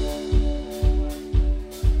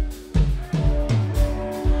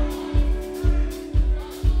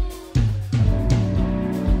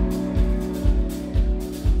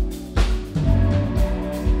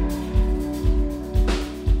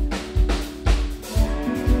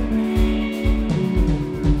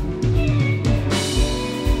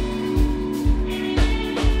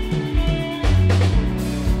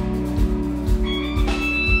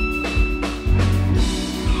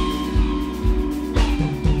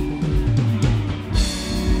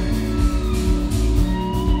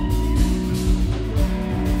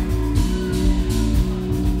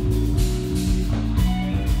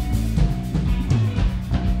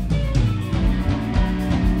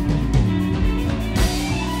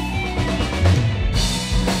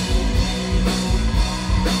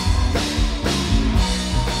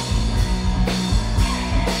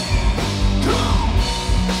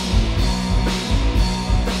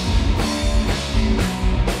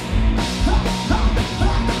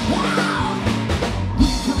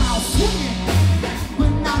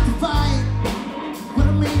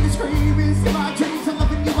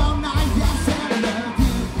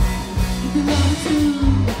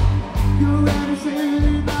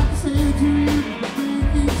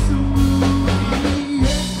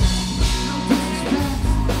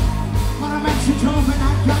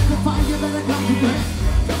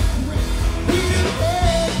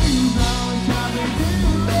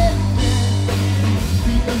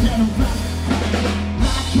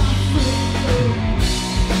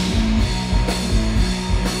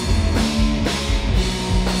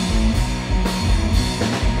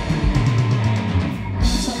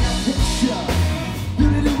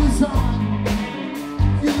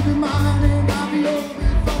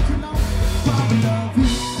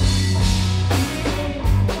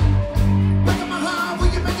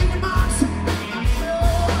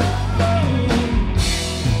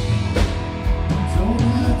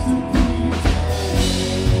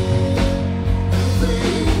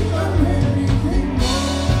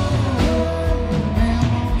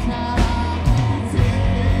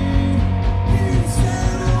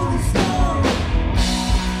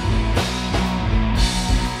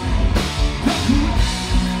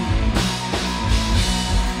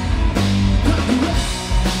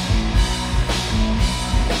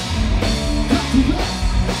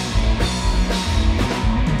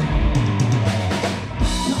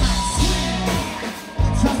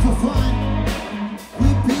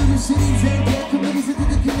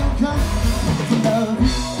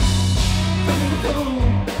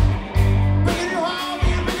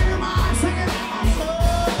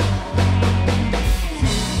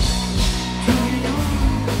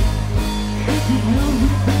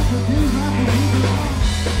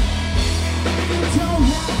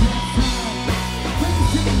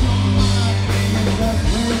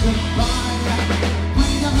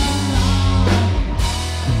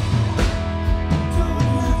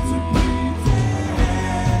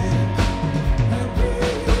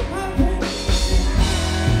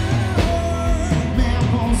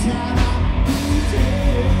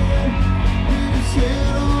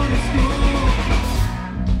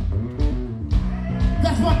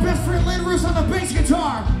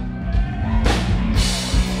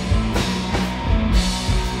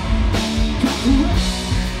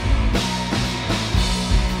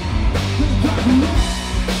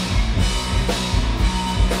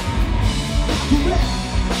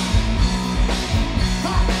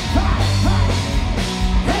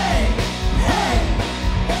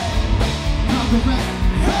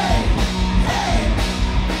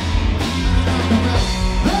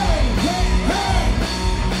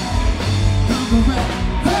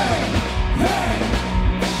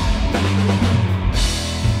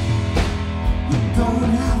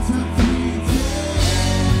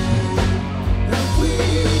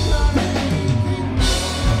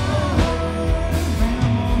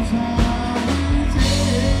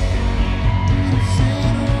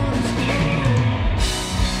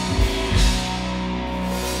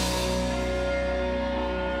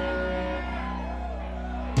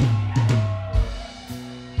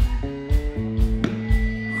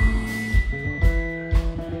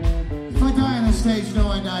 Stage, know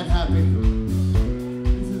I died happy.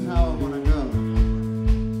 This is how I want to go.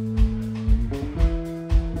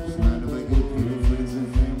 Surrounded by good people, friends, and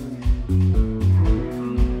family.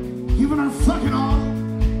 Giving our fucking all.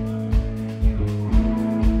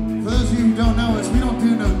 For those of you who don't know us, we don't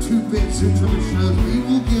do no 2-bit Trippin shows. We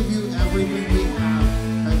will give you everything we have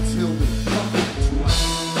until the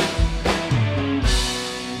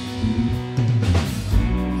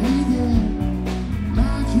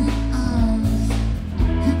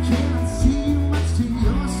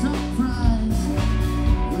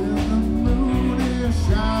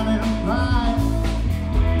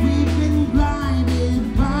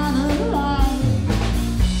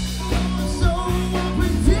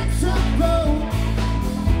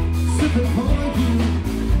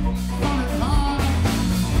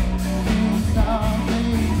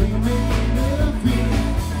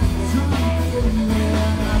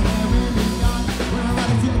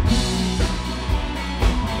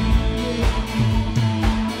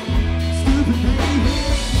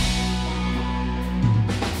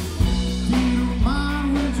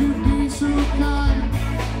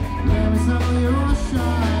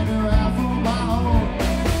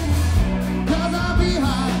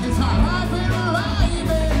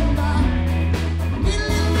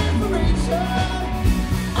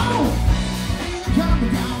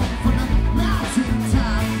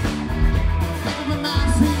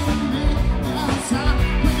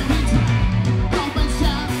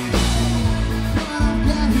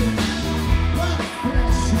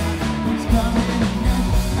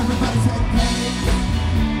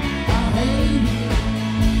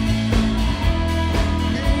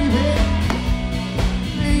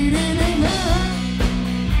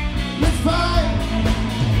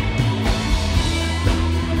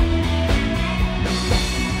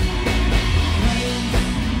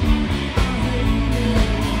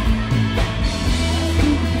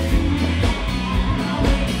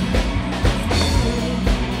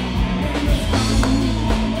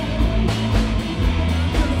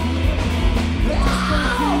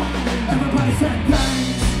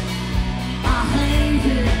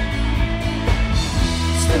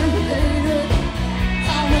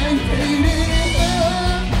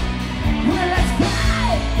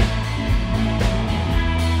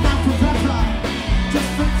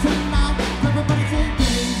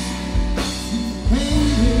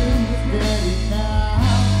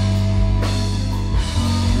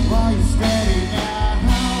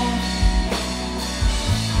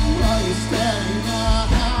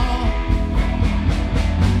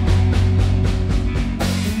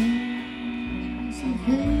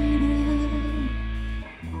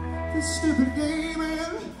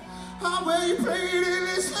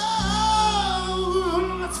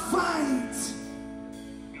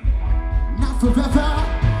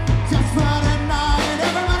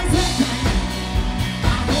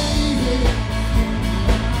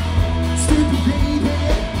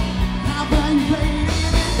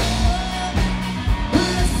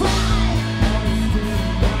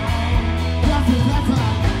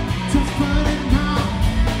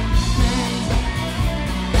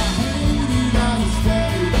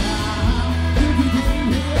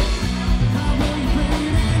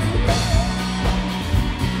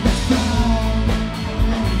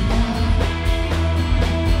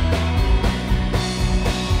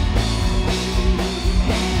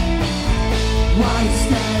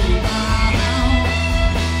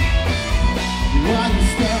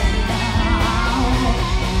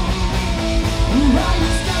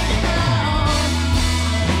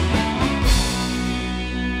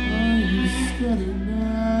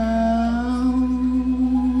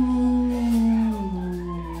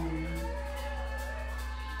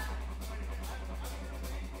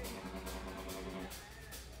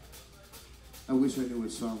I wish I knew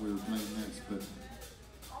what song we were playing next, but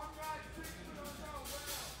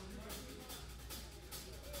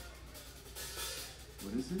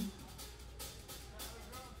what is it?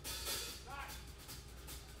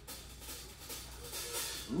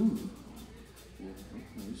 Ooh. Yeah,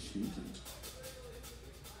 okay, shoot it.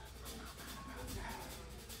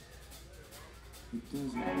 It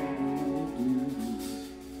doesn't matter what you do,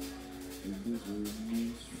 if there's a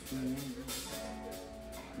nice friend.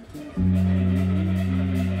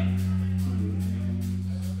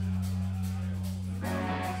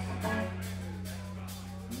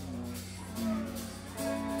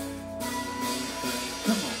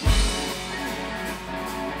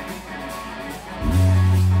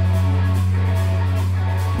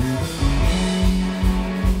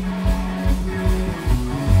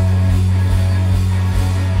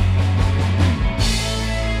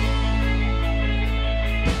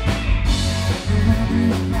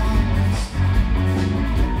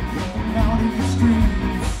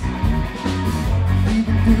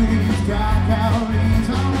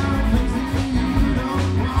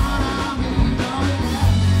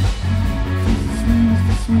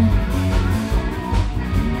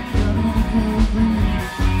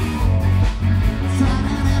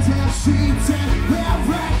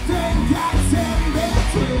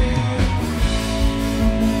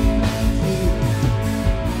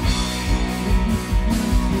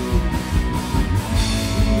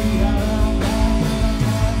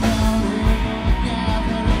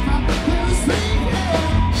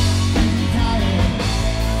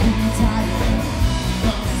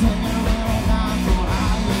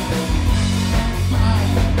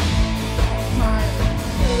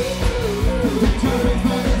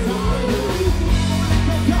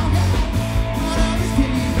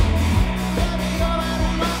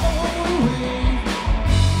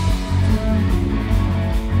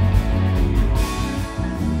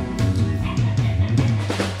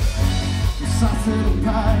 sausage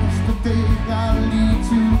pies, but they gotta lead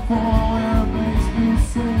to the point where it makes me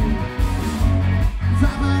sick.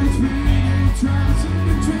 Somebody's reading, trying to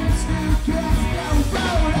be tricks, still cast down,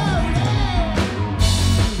 roll,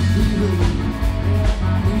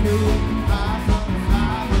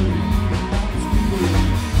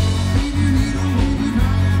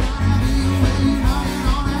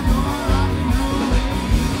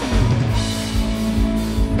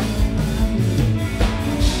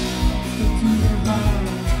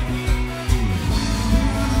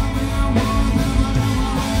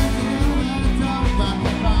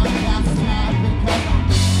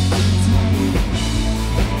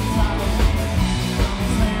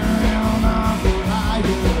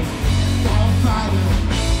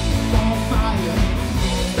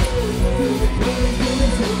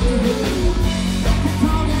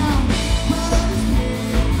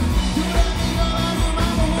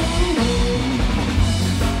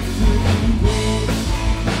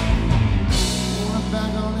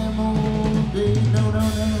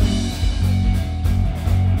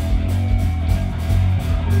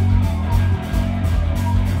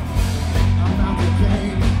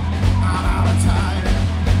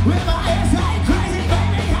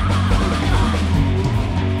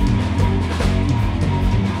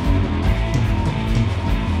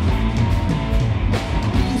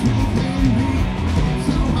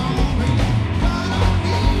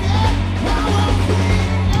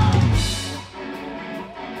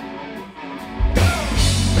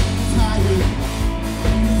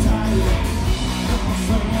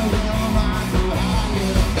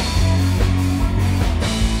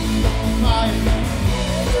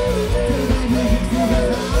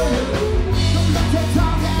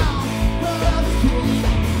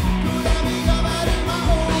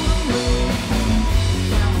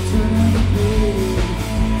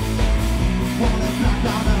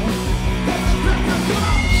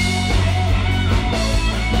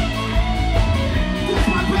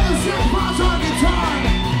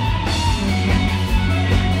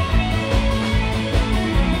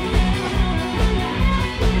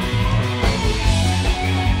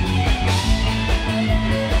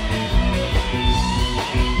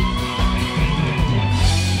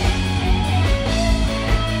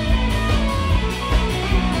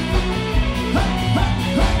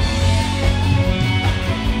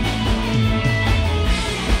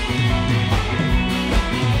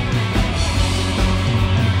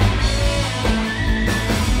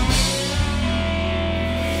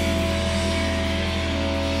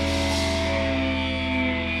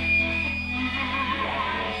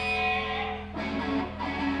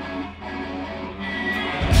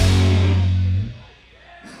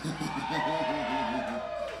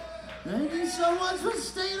 Thank you so much for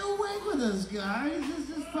staying awake with us, guys.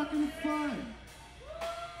 This is fucking fun.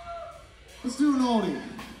 Let's do an oldie.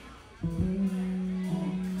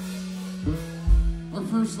 Our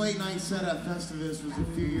first late night set at Festivus was a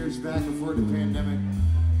few years back before the pandemic.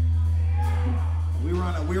 We were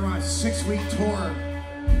on a 6-week tour,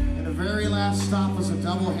 and the very last stop was a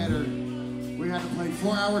doubleheader. We had to play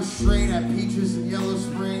 4 hours straight at Peaches and Yellow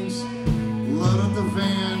Springs, load up the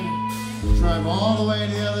van, drive all the way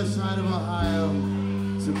to the other side of Ohio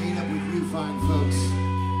to meet up with you fine folks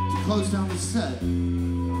to close down the set.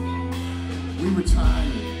 We were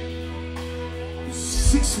tired.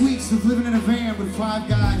 6 weeks of living in a van with 5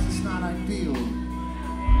 guys, it's not ideal.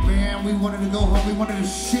 Man, we wanted to go home. We wanted to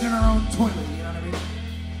shit in our own toilet, you know what I mean?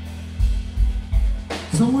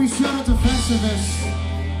 So when we showed up to Festivus,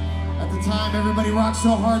 at the time everybody rocked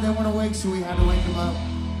so hard they weren't awake, so we had to wake them up.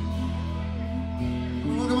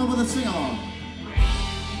 We woke them up with a sing-along.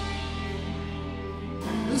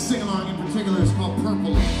 This sing-along in particular is called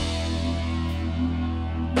Purple.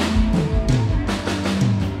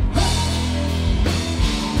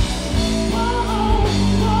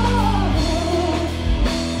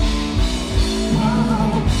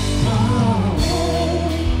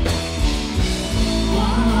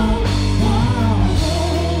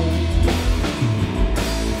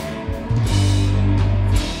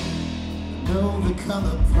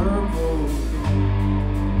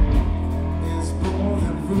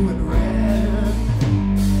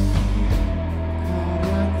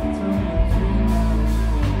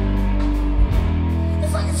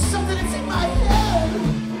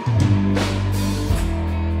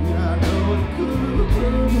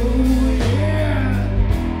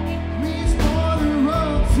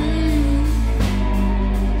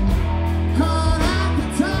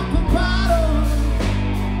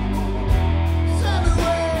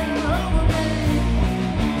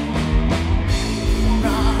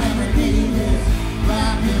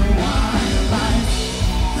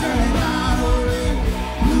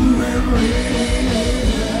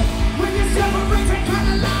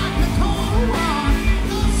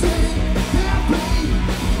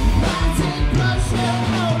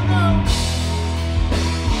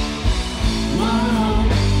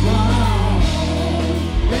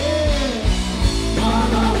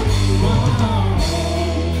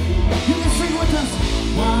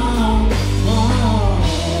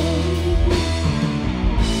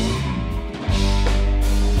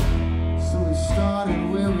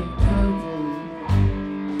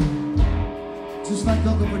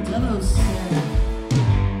 like Uncle Bordello said.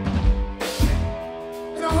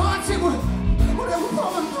 In our hearts it would never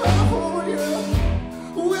fall and fall for you.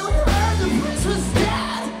 Will you heard the prince was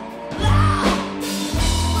dead? Now,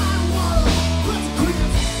 my water, but the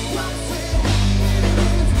crickets, what say it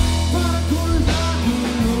is, but the cool is not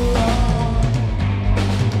good.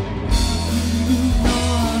 You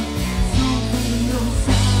know, something you'll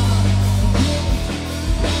sound.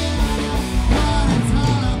 What it's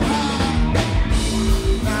all about.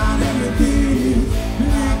 Not everything is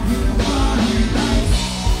black and white lights,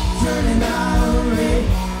 turning out red,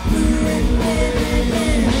 blue and red.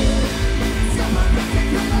 Someone can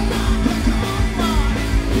come along, but come on,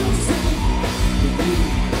 you'll see.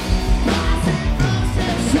 Rise and rise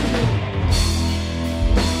and shake.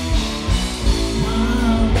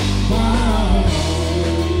 Wow, wow.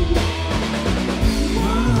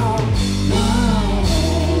 Wow, wow.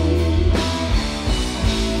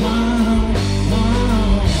 Wow,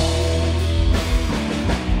 wow.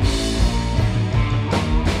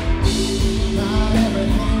 Not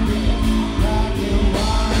everything is black and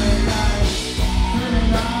white lights,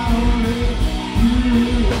 turning out red, blue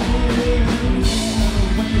and red.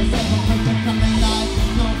 When you step up with the coming light,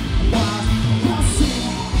 no why you'll see.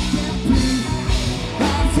 Can't be,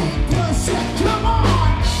 I'll take push it, come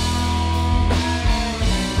on.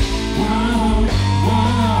 Wow,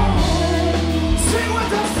 wow. See what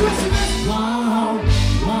the switching is. Wow,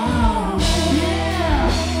 wow, yeah.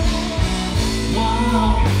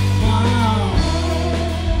 Wow, wow.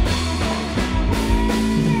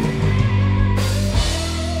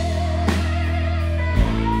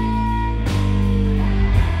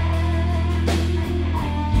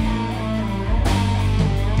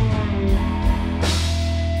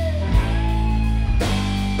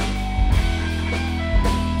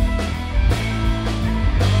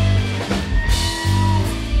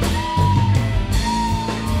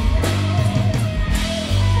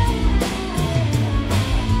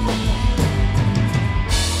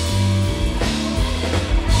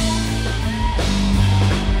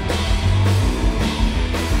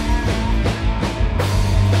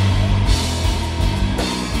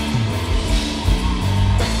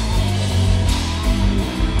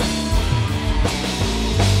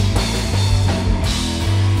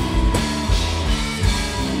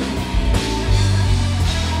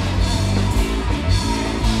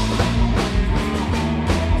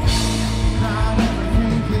 Not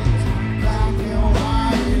everything is black and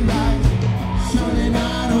white lights, shining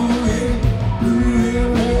out red, blue and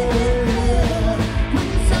red. When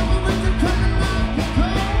you suffer with the coming light, you go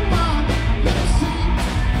on. Let's see,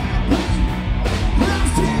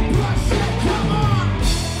 let's take push it, come on.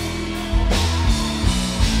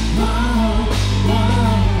 Wow,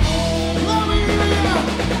 wow, Gloria.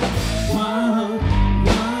 Wow,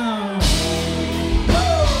 wow,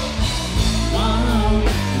 woo. Wow,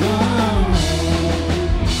 wow.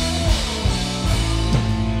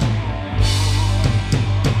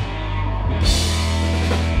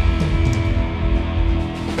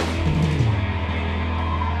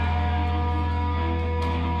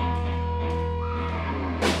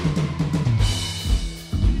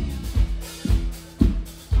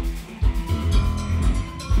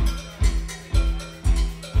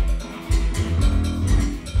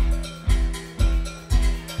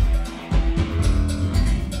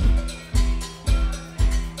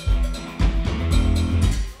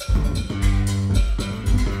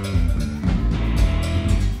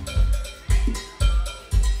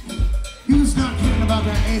 He was not kidding about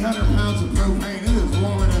that 800 pounds of propane. It is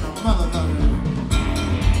warmer than a motherfucker.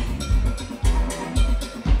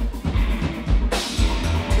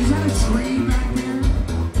 Is that a tree back there?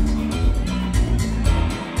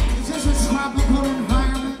 Is this a tropical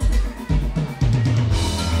environment?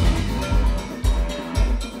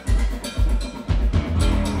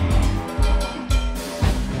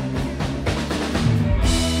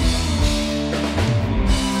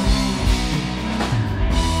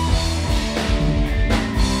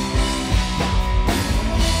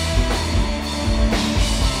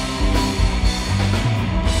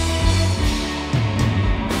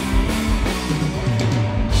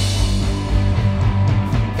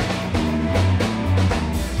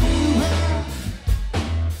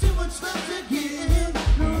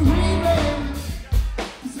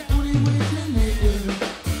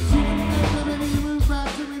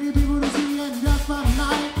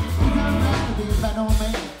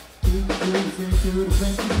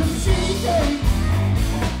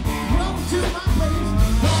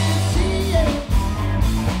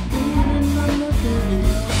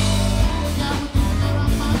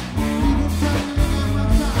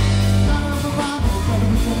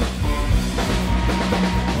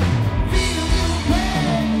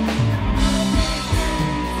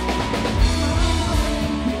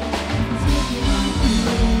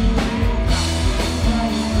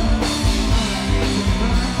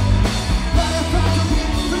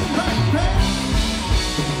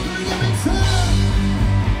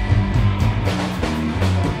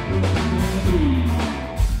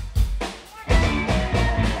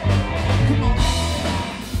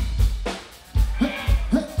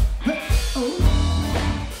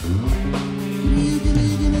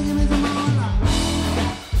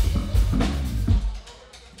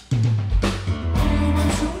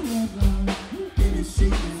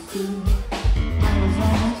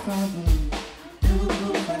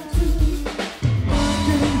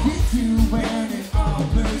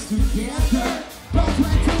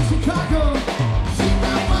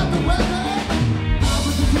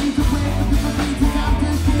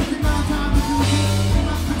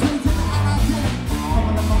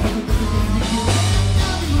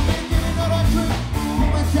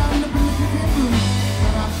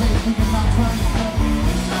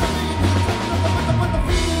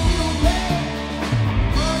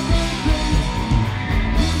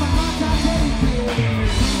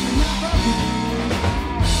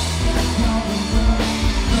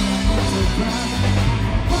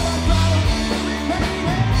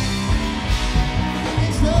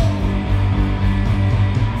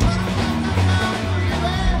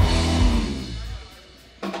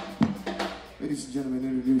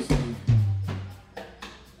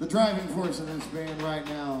 driving force in this band right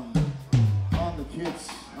now. On the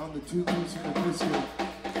kits, on the two piece and the biscuit.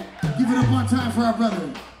 Give it up one time for our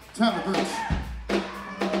brother, Tyler Birch.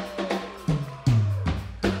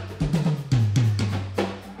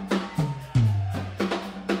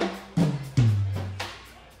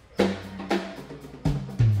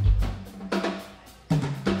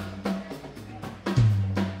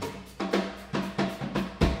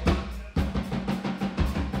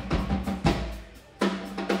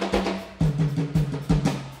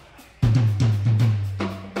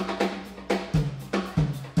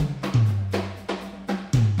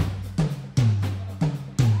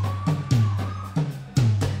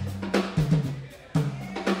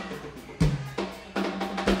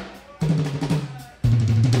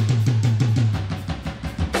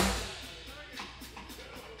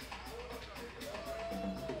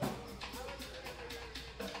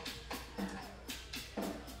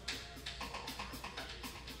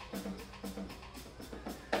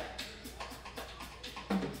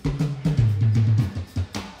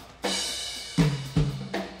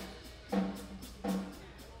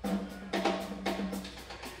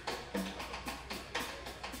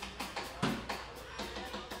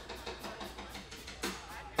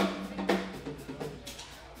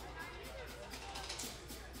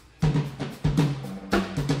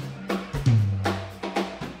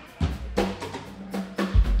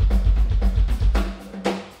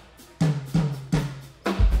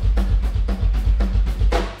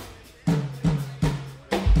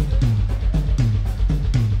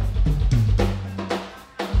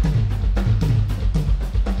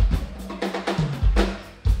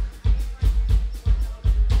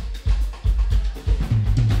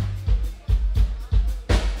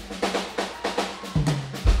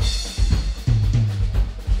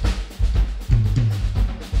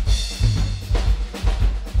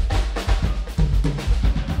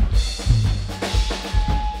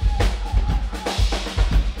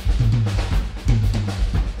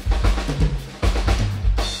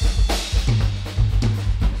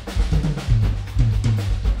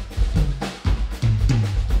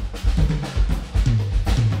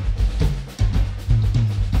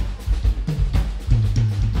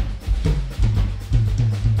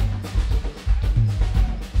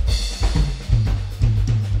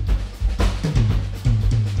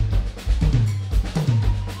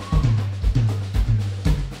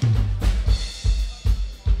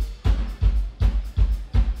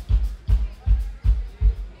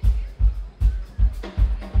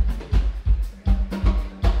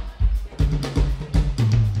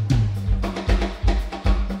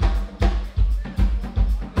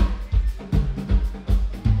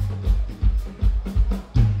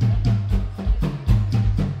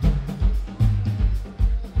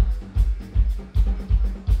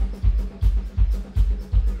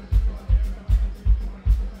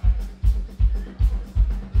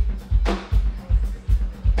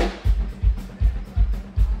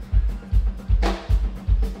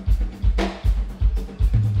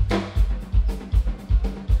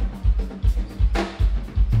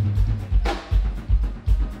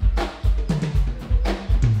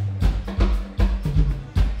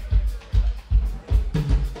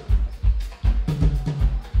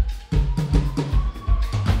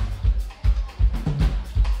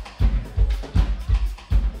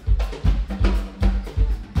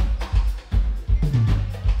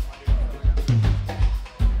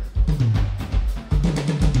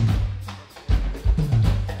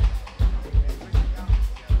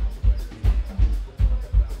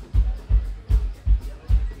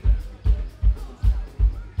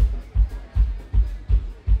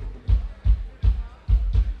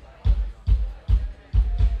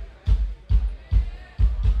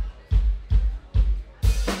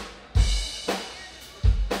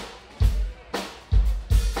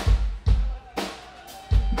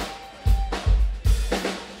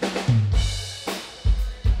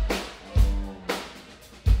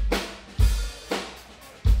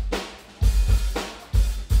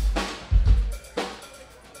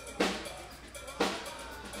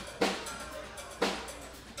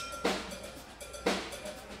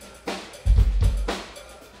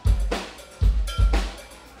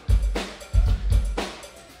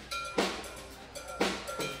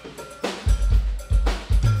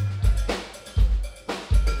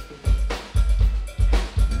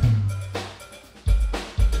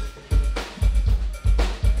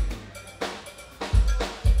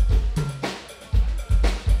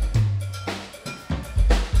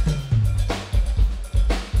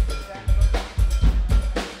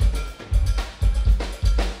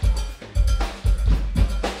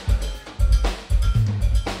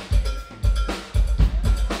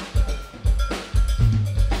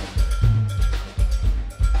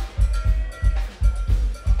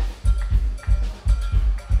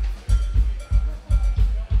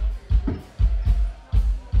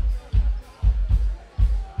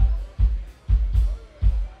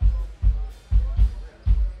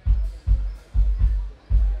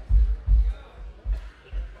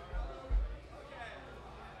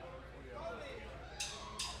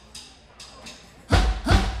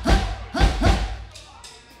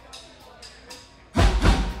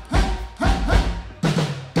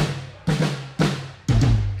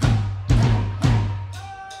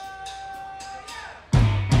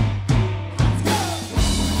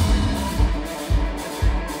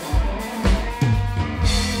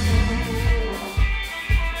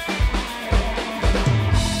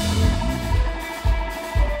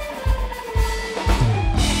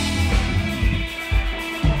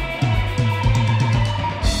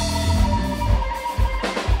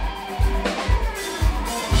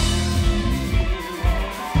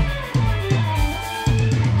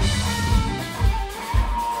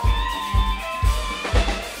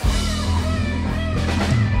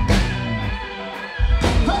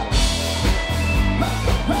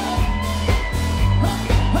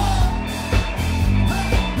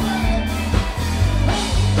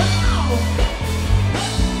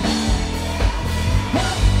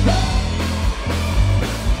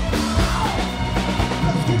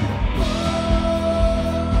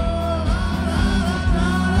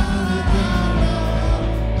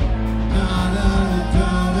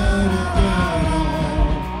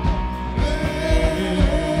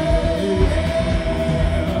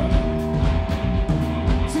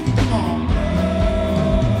 Come on.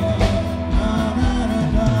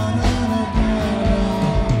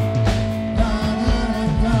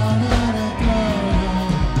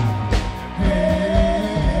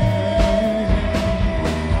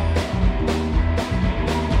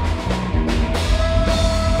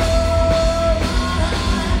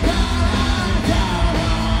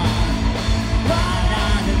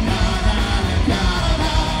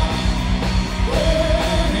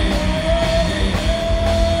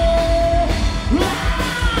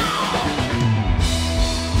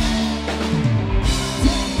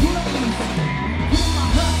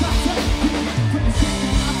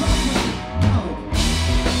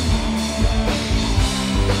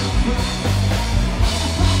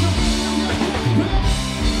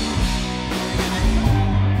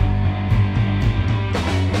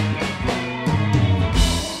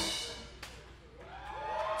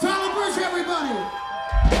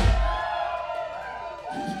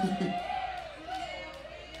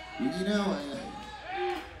 You know,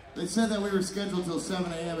 they said that we were scheduled till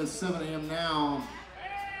 7 a.m. It's 7 a.m. now.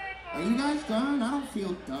 Are you guys done? I don't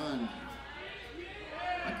feel done.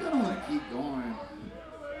 I kind of want to keep going.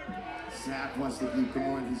 Zach wants to keep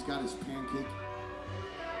going. He's got his pancake.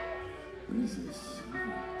 What is this?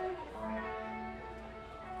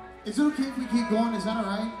 Is it okay if we keep going? Is that all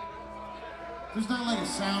right? There's not like a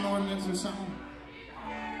sound ordinance or something?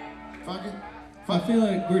 Fuck it. I feel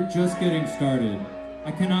like we're just getting started.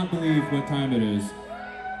 I cannot believe what time it is.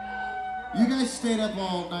 You guys stayed up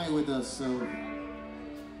all night with us, so...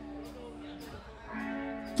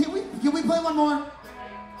 Can we play one more?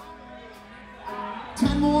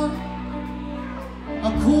 10 more?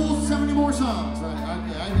 A cool 70 more songs. Right,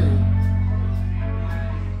 okay, I hear you.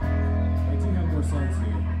 I do have more songs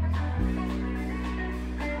here.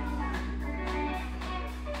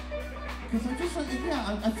 Because I just,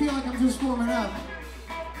 yeah, I feel like I'm just warming up.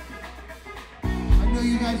 I know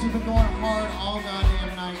you guys have been going hard all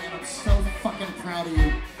goddamn night, and I'm so fucking proud of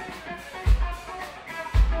you.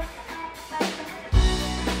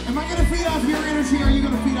 Am I gonna feed off your energy, or are you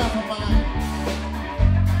gonna feed off of mine?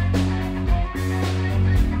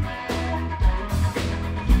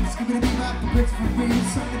 Skipping beat up the bricks for free,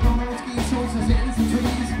 Sunday going on ski sources, and some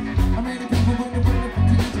trees. I made the people when they're running from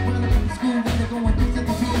teens, and running from school when they're going to the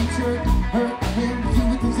teacher. Hurt him, you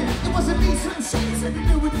with his hand. It wasn't me, some shit, said you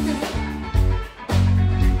knew what to do.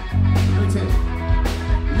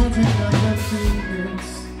 Legend of the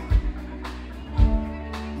secrets,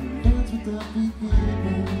 and dance without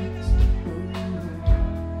beginnings.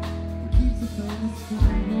 Keeps the famous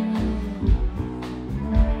coming.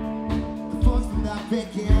 The force without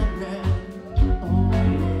beginning.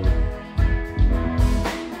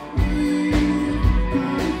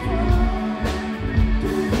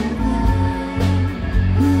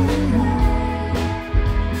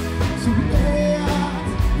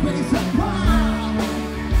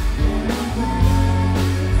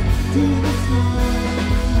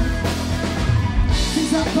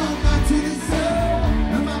 She's up all night for you,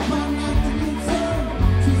 come up all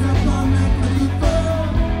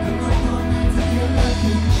night to get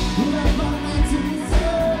lucky.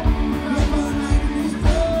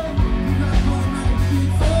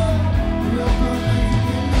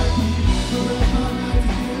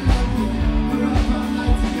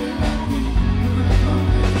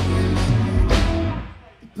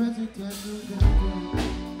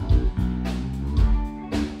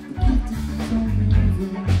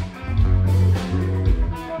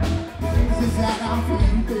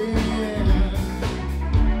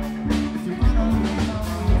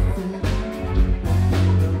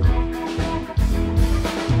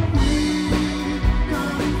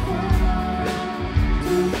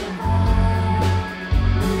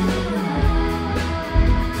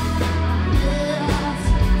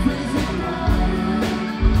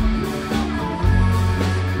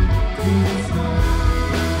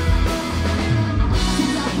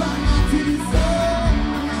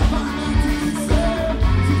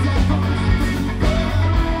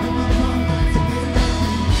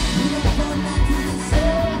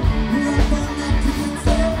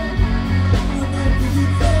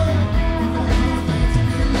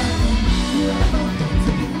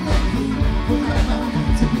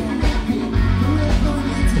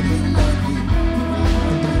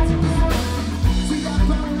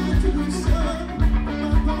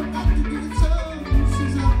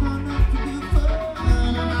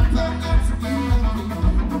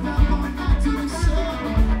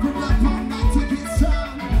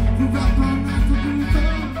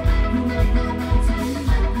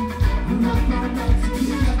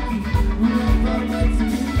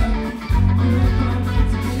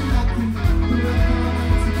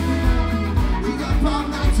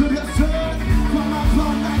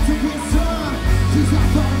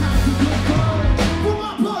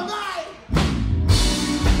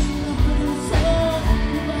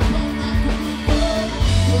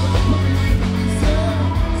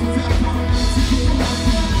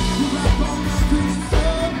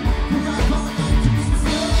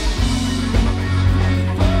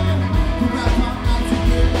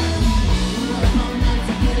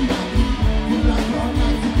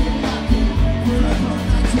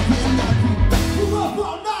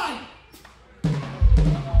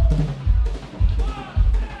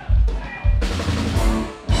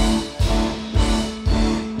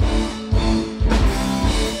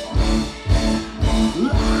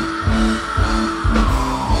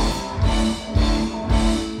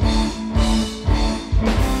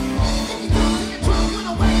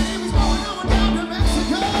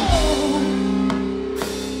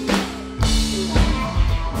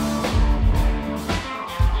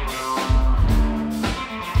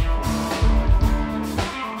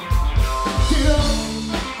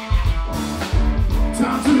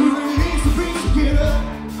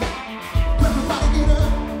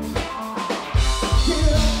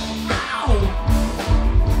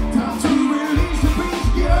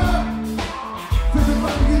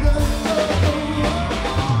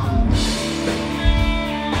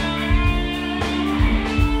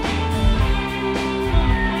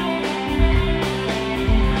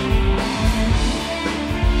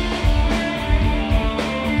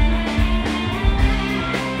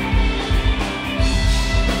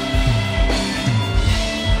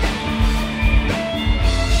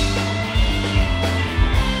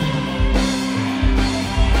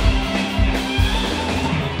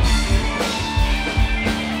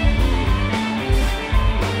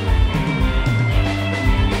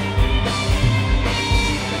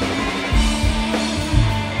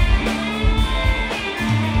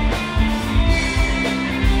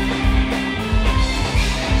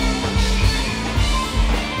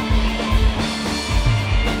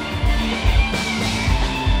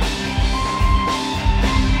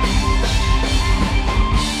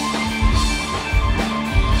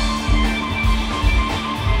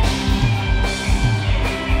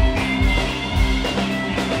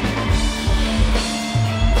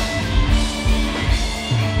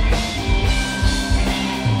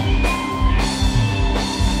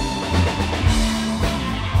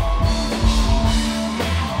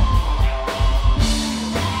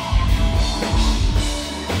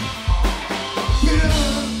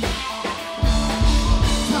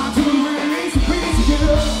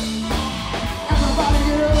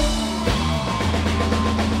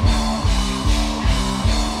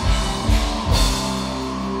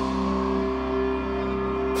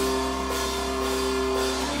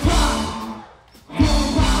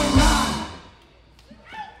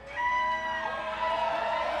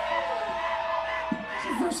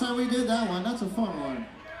 time we did that one. That's a fun one.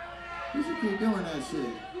 You should keep doing that shit.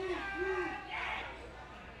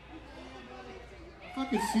 I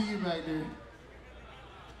can see you back there.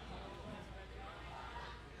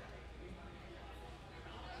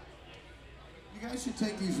 You guys should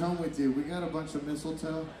take these home with you. We got a bunch of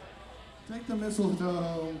mistletoe. Take the mistletoe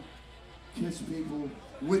home. Kiss people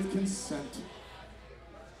with consent.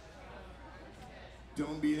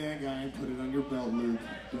 Don't be that guy and put it on your belt loop.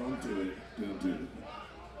 Don't do it. Don't do it.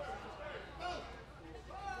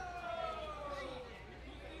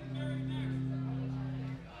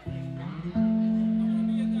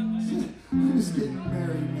 Who's getting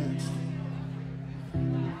married next?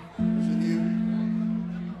 Is it you?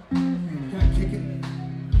 Can I kick it?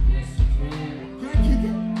 Can I kick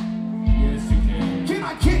it? Yes, you can. Can I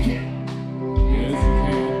kick it? Yes, you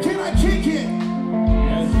can. Can I kick it?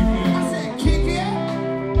 Yes, you can. I said kick it.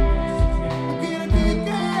 Can I kick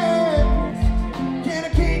it? Can I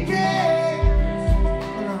kick it?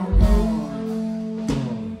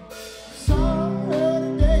 Saw her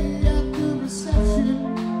today at the reception.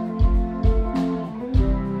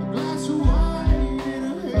 A glass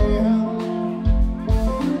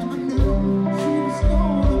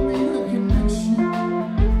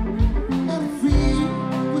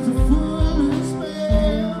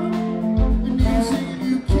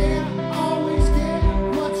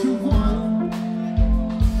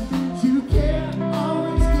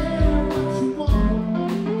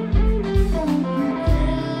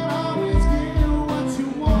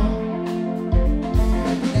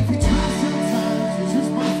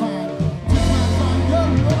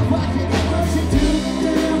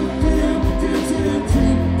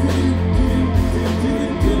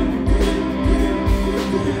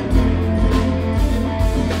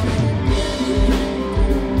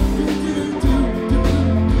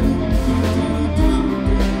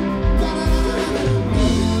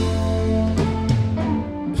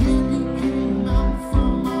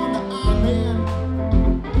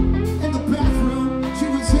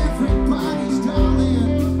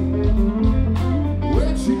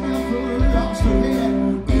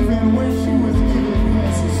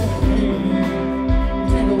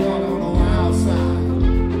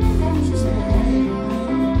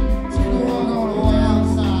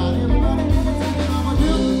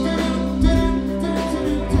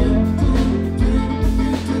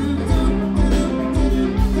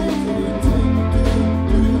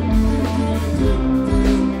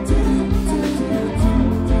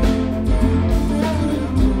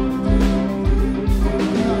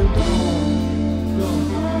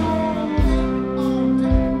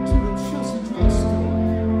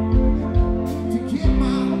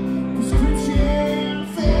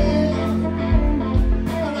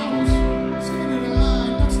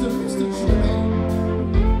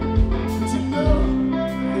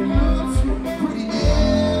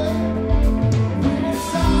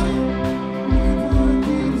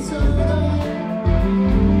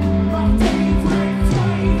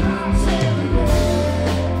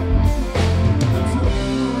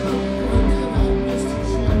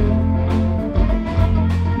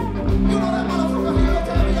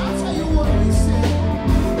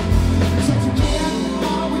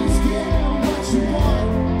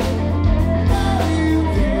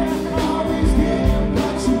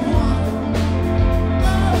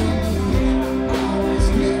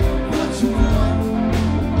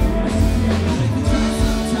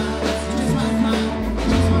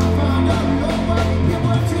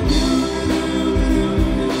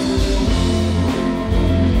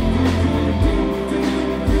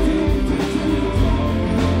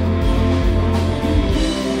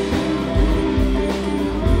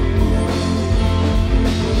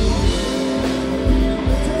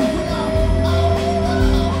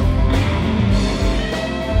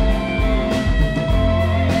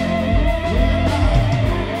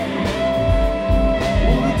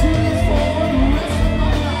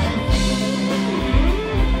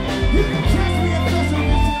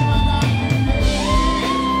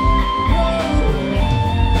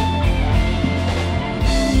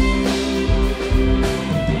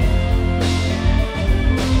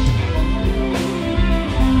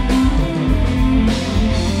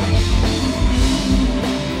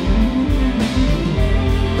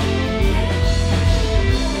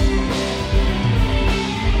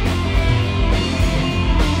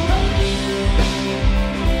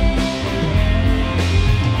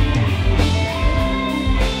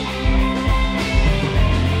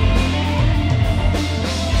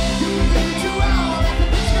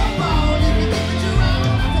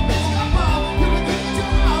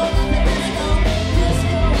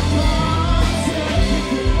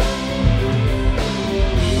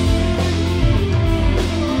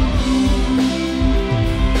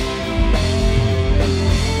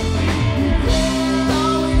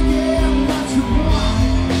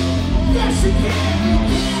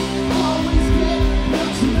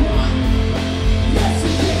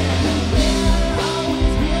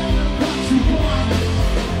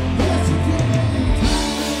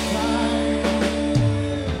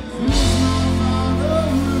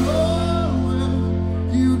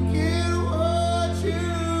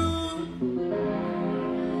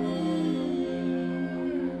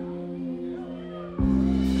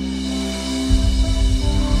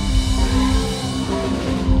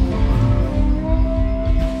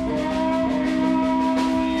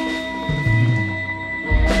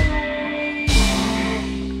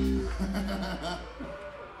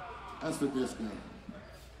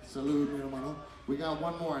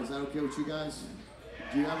one more. Is that okay with you guys?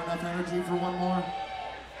 Do you have enough energy for one more?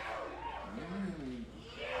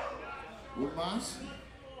 Umas?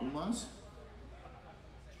 Umas?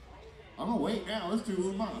 I'm gonna wait now. Let's do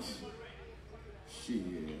Umas. Shit.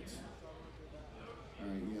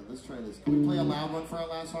 Alright, yeah, let's try this. Can we play a loud one for our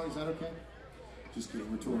last song? Is that okay? Just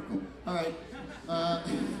kidding, rhetorical. Alright.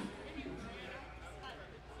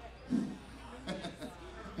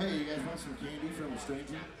 Hey, you guys want some candy from a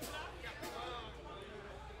stranger?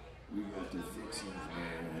 We got to fix it,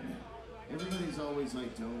 man. Everybody's always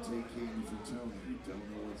like, don't take candy from Tony. You don't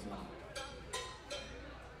know what's in it.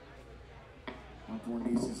 My poor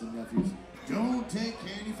nieces and nephews. Don't take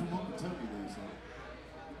candy from Uncle Tony, they say.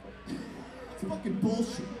 That's fucking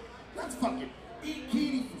bullshit. That's fucking eat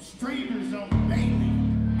candy from strangers on the daily.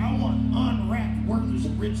 I want unwrapped worthless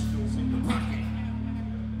originals in your pocket.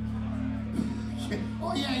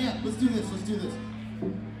 Oh yeah, let's do this,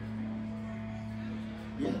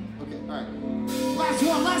 Yeah, okay, alright. Last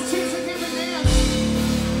one, last chance to give a dance.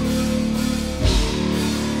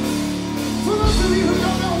 For those of you who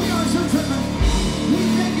don't know, we are so Trippin. We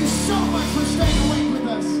thank you so much for staying awake with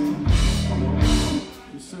us.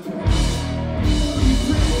 You're so good.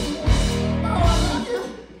 Oh, I love you.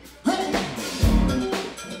 Hey!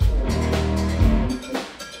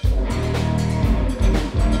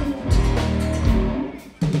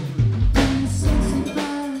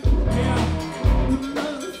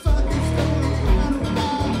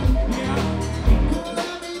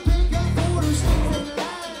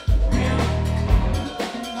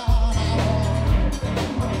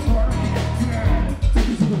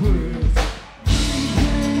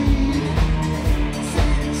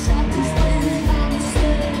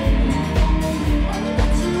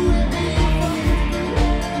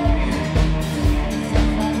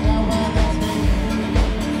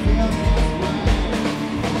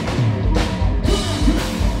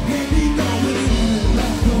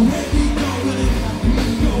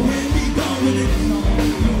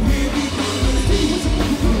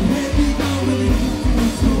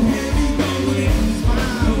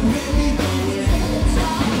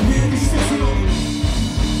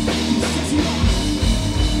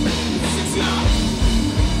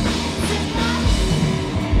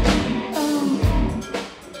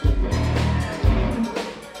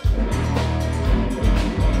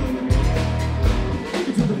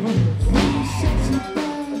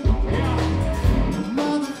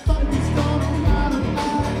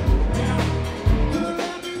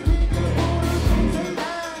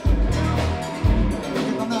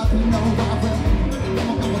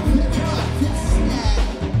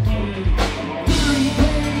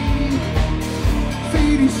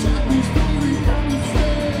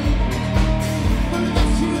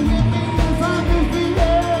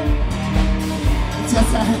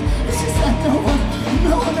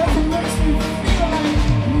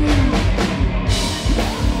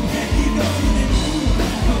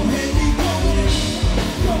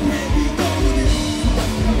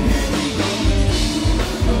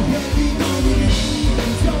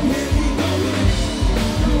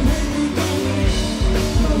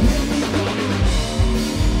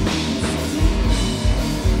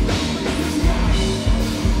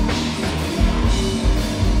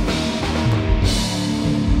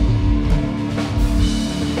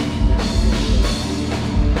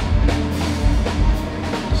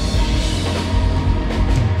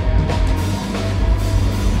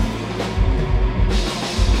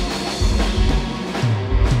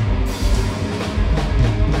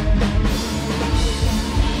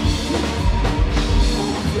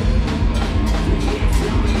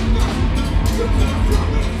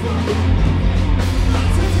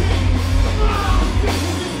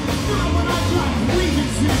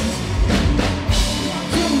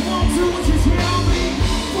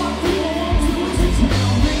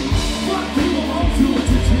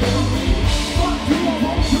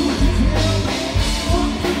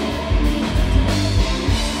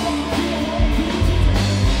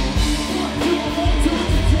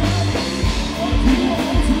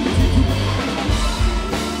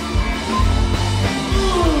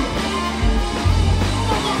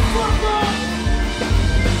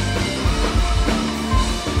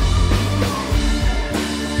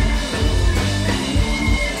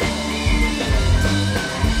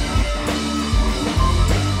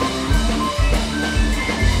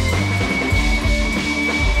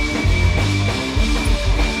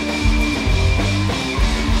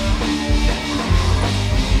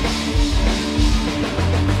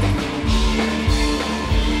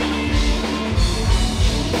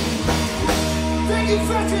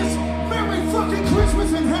 Merry fucking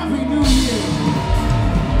Christmas and Happy New Year!